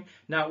bridging,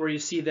 not where you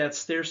see that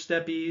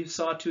stair-steppy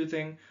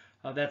sawtoothing.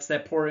 That's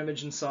that poor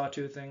image and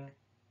sawtoothing.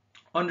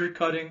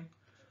 Undercutting.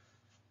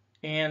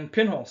 And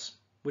pinholes,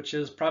 which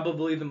is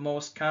probably the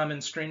most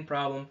common screen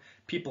problem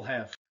people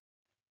have.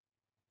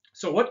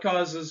 So what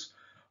causes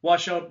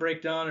washout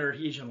breakdown or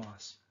adhesion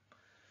loss?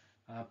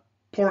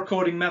 Poor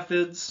coating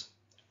methods,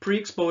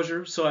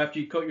 pre-exposure, so after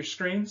you coat your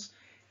screens,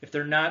 if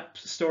they're not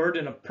stored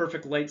in a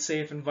perfect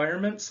light-safe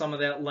environment, some of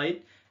that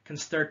light can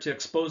start to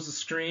expose the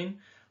screen,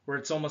 where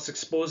it's almost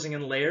exposing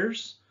in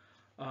layers.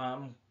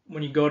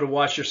 When you go to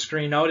wash your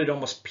screen out, it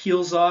almost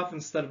peels off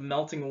instead of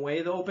melting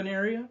away the open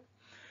area.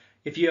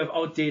 If you have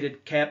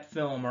outdated cap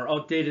film or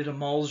outdated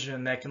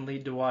emulsion, that can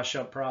lead to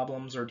washout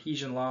problems or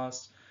adhesion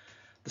loss.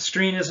 The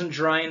screen isn't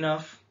dry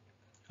enough.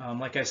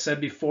 Like I said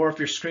before, if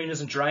your screen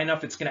isn't dry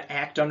enough, it's going to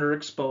act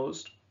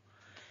underexposed.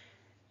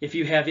 If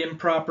you have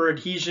improper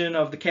adhesion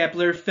of the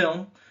capillary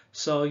film,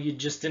 so you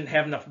just didn't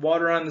have enough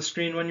water on the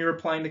screen when you were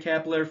applying the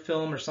capillary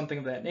film or something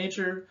of that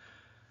nature,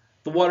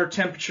 the water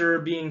temperature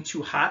being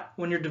too hot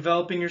when you're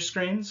developing your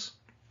screens,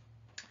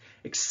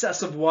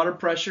 excessive water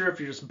pressure if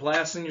you're just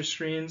blasting your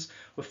screens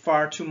with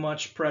far too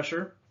much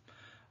pressure,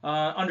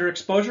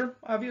 underexposure,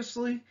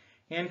 obviously,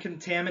 and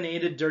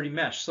contaminated dirty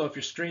mesh. So if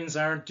your screens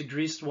aren't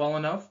degreased well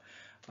enough,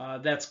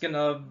 that's going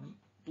to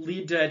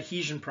lead to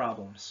adhesion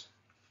problems.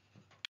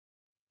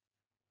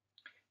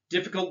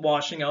 Difficult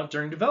washing out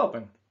during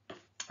developing.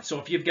 So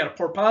if you've got a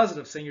poor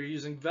positive, say you're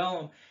using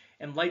vellum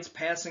and light's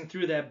passing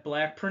through that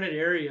black printed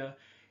area,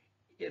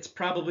 it's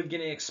probably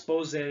going to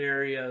expose that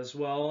area as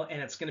well,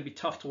 and it's going to be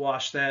tough to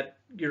wash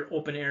your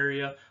open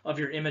area of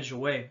your image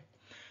away.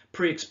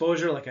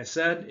 Pre-exposure, like I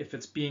said, if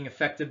it's being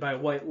affected by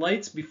white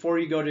lights before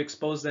you go to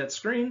expose that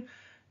screen,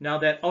 now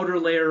that outer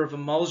layer of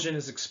emulsion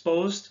is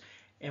exposed,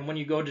 and when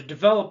you go to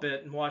develop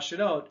it and wash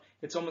it out,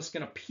 it's almost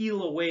going to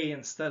peel away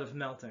instead of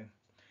melting.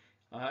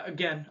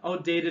 Again,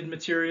 outdated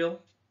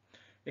material,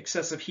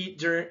 excessive heat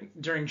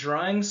during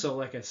drying, so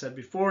like I said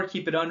before,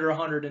 keep it under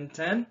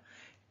 110.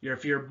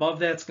 If you're above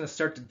that, it's going to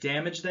start to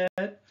damage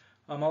that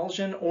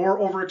emulsion, or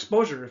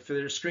overexposure. If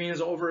your screen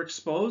is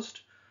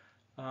overexposed,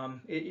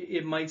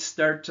 it might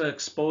start to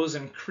expose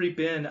and creep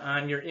in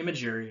on your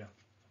image area.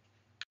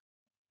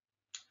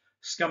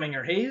 Scumming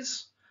or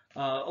haze.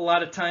 A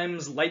lot of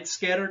times light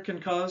scatter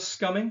can cause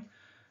scumming.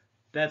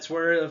 That's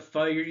where if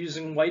you're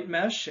using white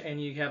mesh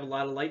and you have a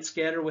lot of light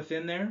scatter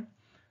within there.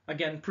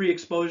 Again,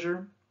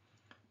 pre-exposure,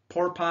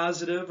 poor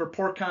positive or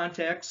poor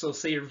contact. So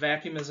say your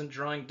vacuum isn't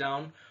drawing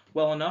down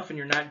well enough and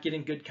you're not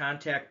getting good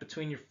contact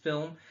between your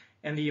film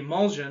and the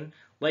emulsion,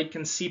 light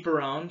can seep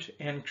around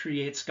and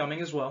create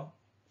scumming as well.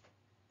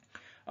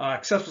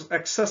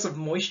 Excessive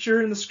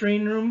moisture in the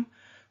screen room.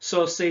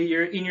 So say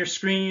you're in your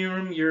screen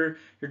room, you're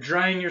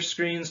drying your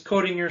screens,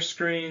 coating your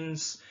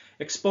screens,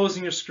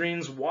 exposing your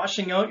screens,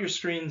 washing out your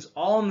screens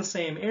all in the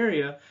same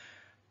area.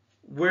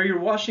 Where you're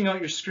washing out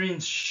your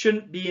screens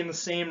shouldn't be in the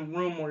same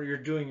room where you're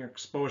doing your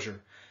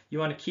exposure. You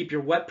want to keep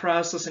your wet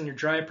process and your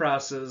dry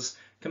process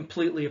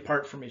completely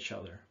apart from each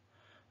other.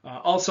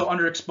 Also,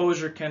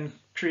 underexposure can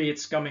create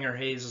scumming or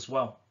haze as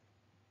well.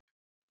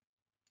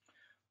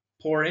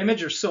 Poor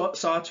image or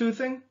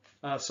sawtoothing,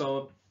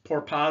 so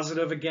poor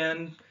positive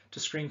again to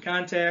screen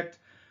contact,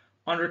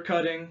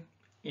 undercutting,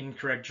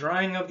 incorrect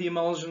drying of the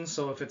emulsion,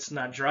 so if it's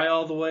not dry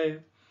all the way,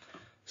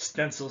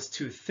 stencils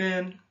too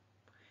thin,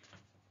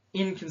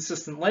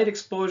 inconsistent light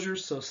exposure,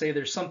 so say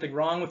there's something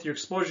wrong with your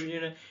exposure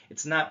unit,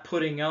 it's not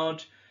putting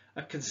out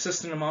a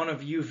consistent amount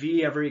of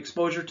UV every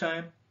exposure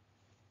time,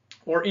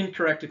 or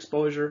incorrect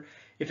exposure.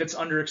 If it's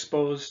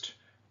underexposed,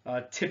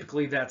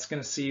 typically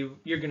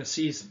you're going to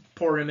see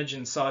poor image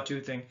and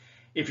sawtoothing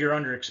if you're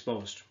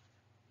underexposed.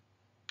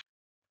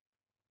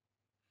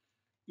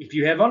 If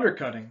you have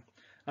undercutting,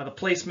 the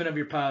placement of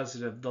your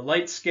positive, the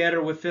light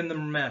scatter within the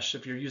mesh,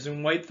 if you're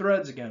using white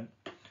threads again,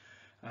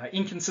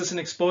 inconsistent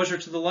exposure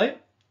to the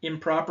light,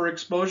 improper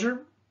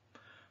exposure,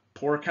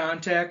 poor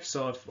contact,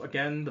 so if,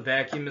 again, the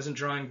vacuum isn't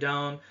drawing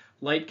down,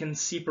 light can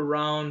seep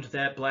around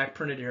that black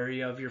printed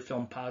area of your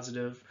film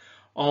positive.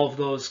 All of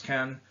those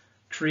can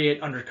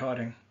create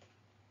undercutting.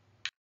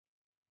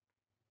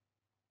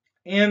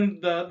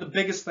 And the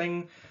biggest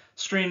thing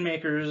screen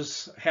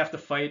makers have to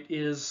fight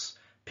is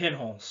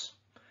pinholes,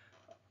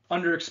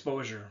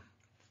 underexposure,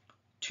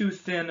 too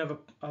thin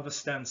of a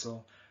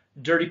stencil,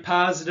 dirty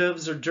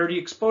positives or dirty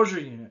exposure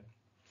unit,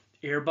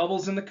 air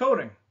bubbles in the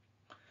coating,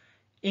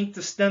 ink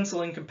to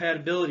stencil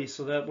incompatibility.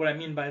 So that what I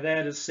mean by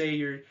that is, say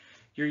you're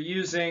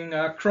using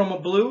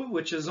Chroma Blue,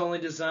 which is only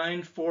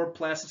designed for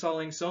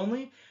plastisol inks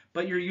only,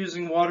 but you're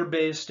using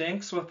water-based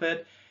inks with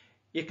it,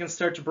 it can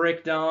start to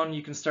break down.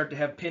 You can start to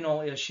have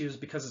pinhole issues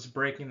because it's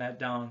breaking that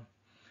down.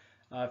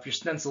 If your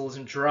stencil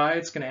isn't dry,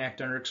 it's going to act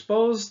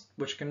underexposed,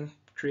 which can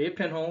create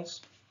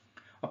pinholes.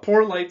 A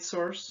poor light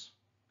source,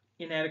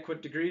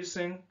 inadequate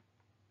degreasing,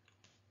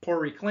 poor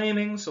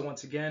reclaiming. So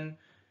once again,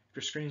 if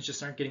your screens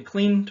just aren't getting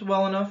cleaned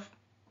well enough.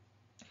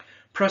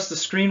 Press to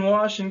screen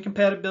wash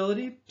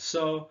incompatibility.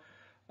 So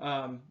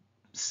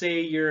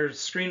say your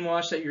screen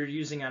wash that you're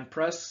using on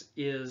press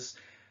is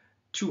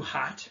too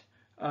hot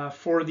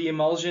for the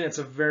emulsion. It's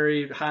a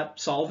very hot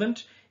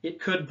solvent. It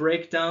could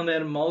break down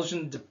that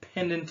emulsion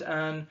dependent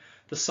on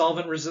the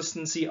solvent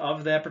resistancy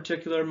of that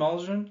particular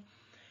emulsion.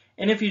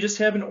 And if you just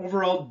have an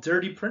overall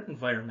dirty print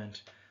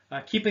environment,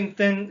 keeping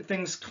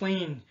things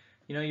clean,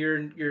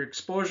 your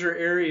exposure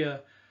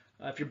area,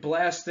 if you're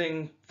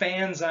blasting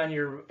fans on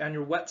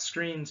your wet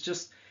screens,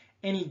 just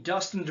any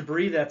dust and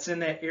debris that's in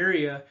that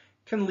area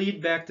can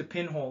lead back to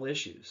pinhole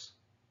issues.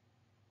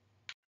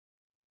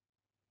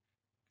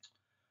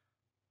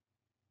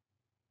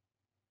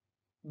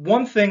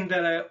 One thing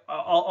that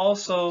I'll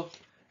also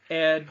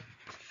add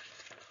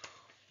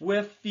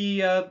with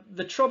the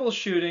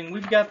troubleshooting,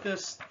 we've got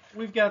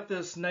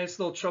this nice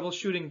little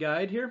troubleshooting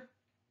guide here,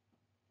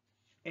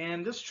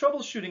 and this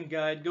troubleshooting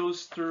guide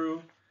goes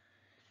through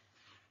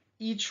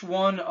each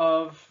one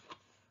of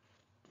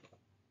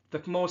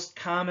the most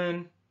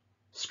common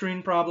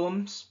screen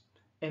problems,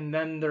 and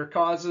then their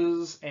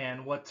causes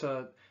and what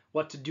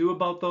to do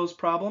about those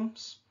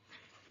problems.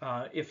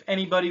 If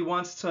anybody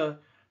wants to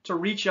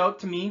reach out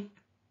to me,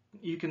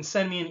 you can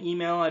send me an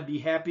email. I'd be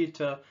happy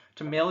to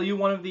mail you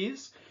one of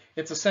these.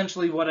 It's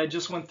essentially what I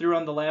just went through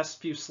on the last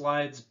few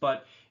slides,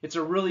 but it's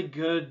a really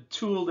good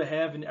tool to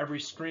have in every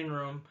screen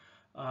room.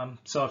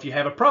 So if you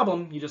have a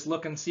problem, you just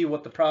look and see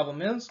what the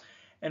problem is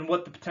and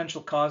what the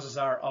potential causes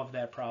are of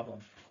that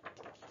problem.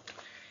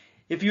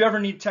 If you ever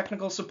need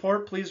technical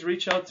support, please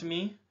reach out to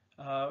me.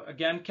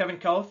 Again, Kevin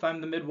Kauth, I'm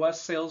the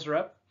Midwest sales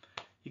rep.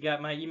 You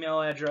got my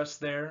email address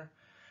there.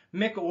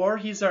 Mick Orr,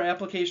 he's our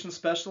application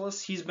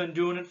specialist. He's been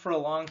doing it for a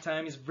long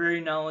time. He's very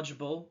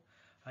knowledgeable.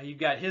 You've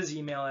got his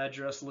email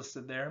address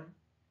listed there.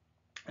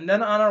 And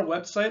then on our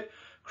website,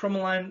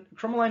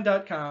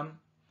 chromaline.com,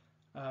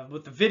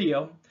 with the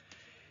video,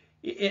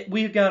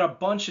 we've got a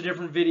bunch of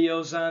different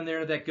videos on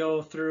there that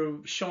go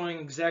through showing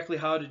exactly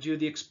how to do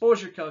the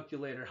exposure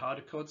calculator, how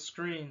to coat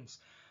screens,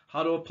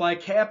 how to apply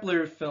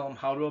capillary film,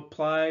 how to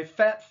apply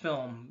fat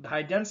film, the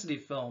high density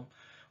film.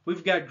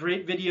 We've got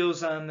great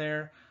videos on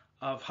there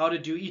of how to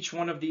do each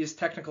one of these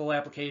technical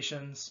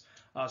applications.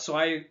 So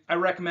I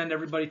recommend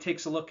everybody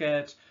takes a look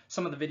at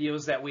some of the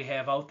videos that we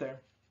have out there.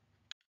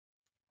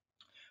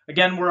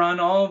 Again, we're on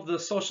all of the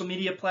social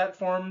media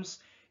platforms.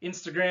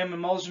 Instagram,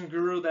 Emulsion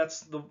Guru, that's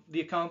the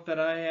account that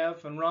I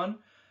have and run.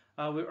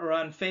 We're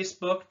on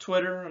Facebook,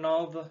 Twitter, and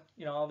all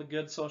the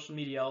good social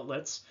media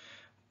outlets.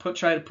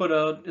 Try to put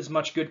out as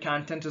much good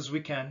content as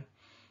we can.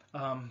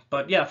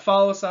 But yeah,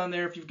 follow us on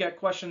there. If you've got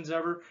questions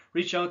ever,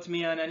 reach out to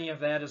me on any of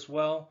that as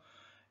well.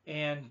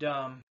 And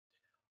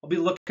I'll be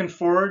looking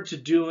forward to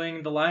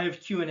doing the live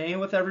Q&A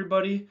with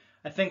everybody.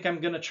 I think I'm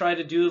going to try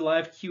to do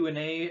live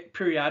Q&A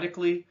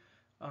periodically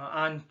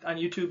on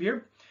YouTube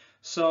here.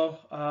 So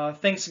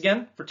thanks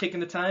again for taking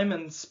the time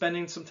and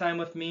spending some time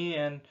with me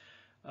and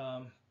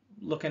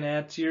looking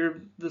at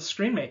the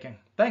screen making.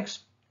 Thanks.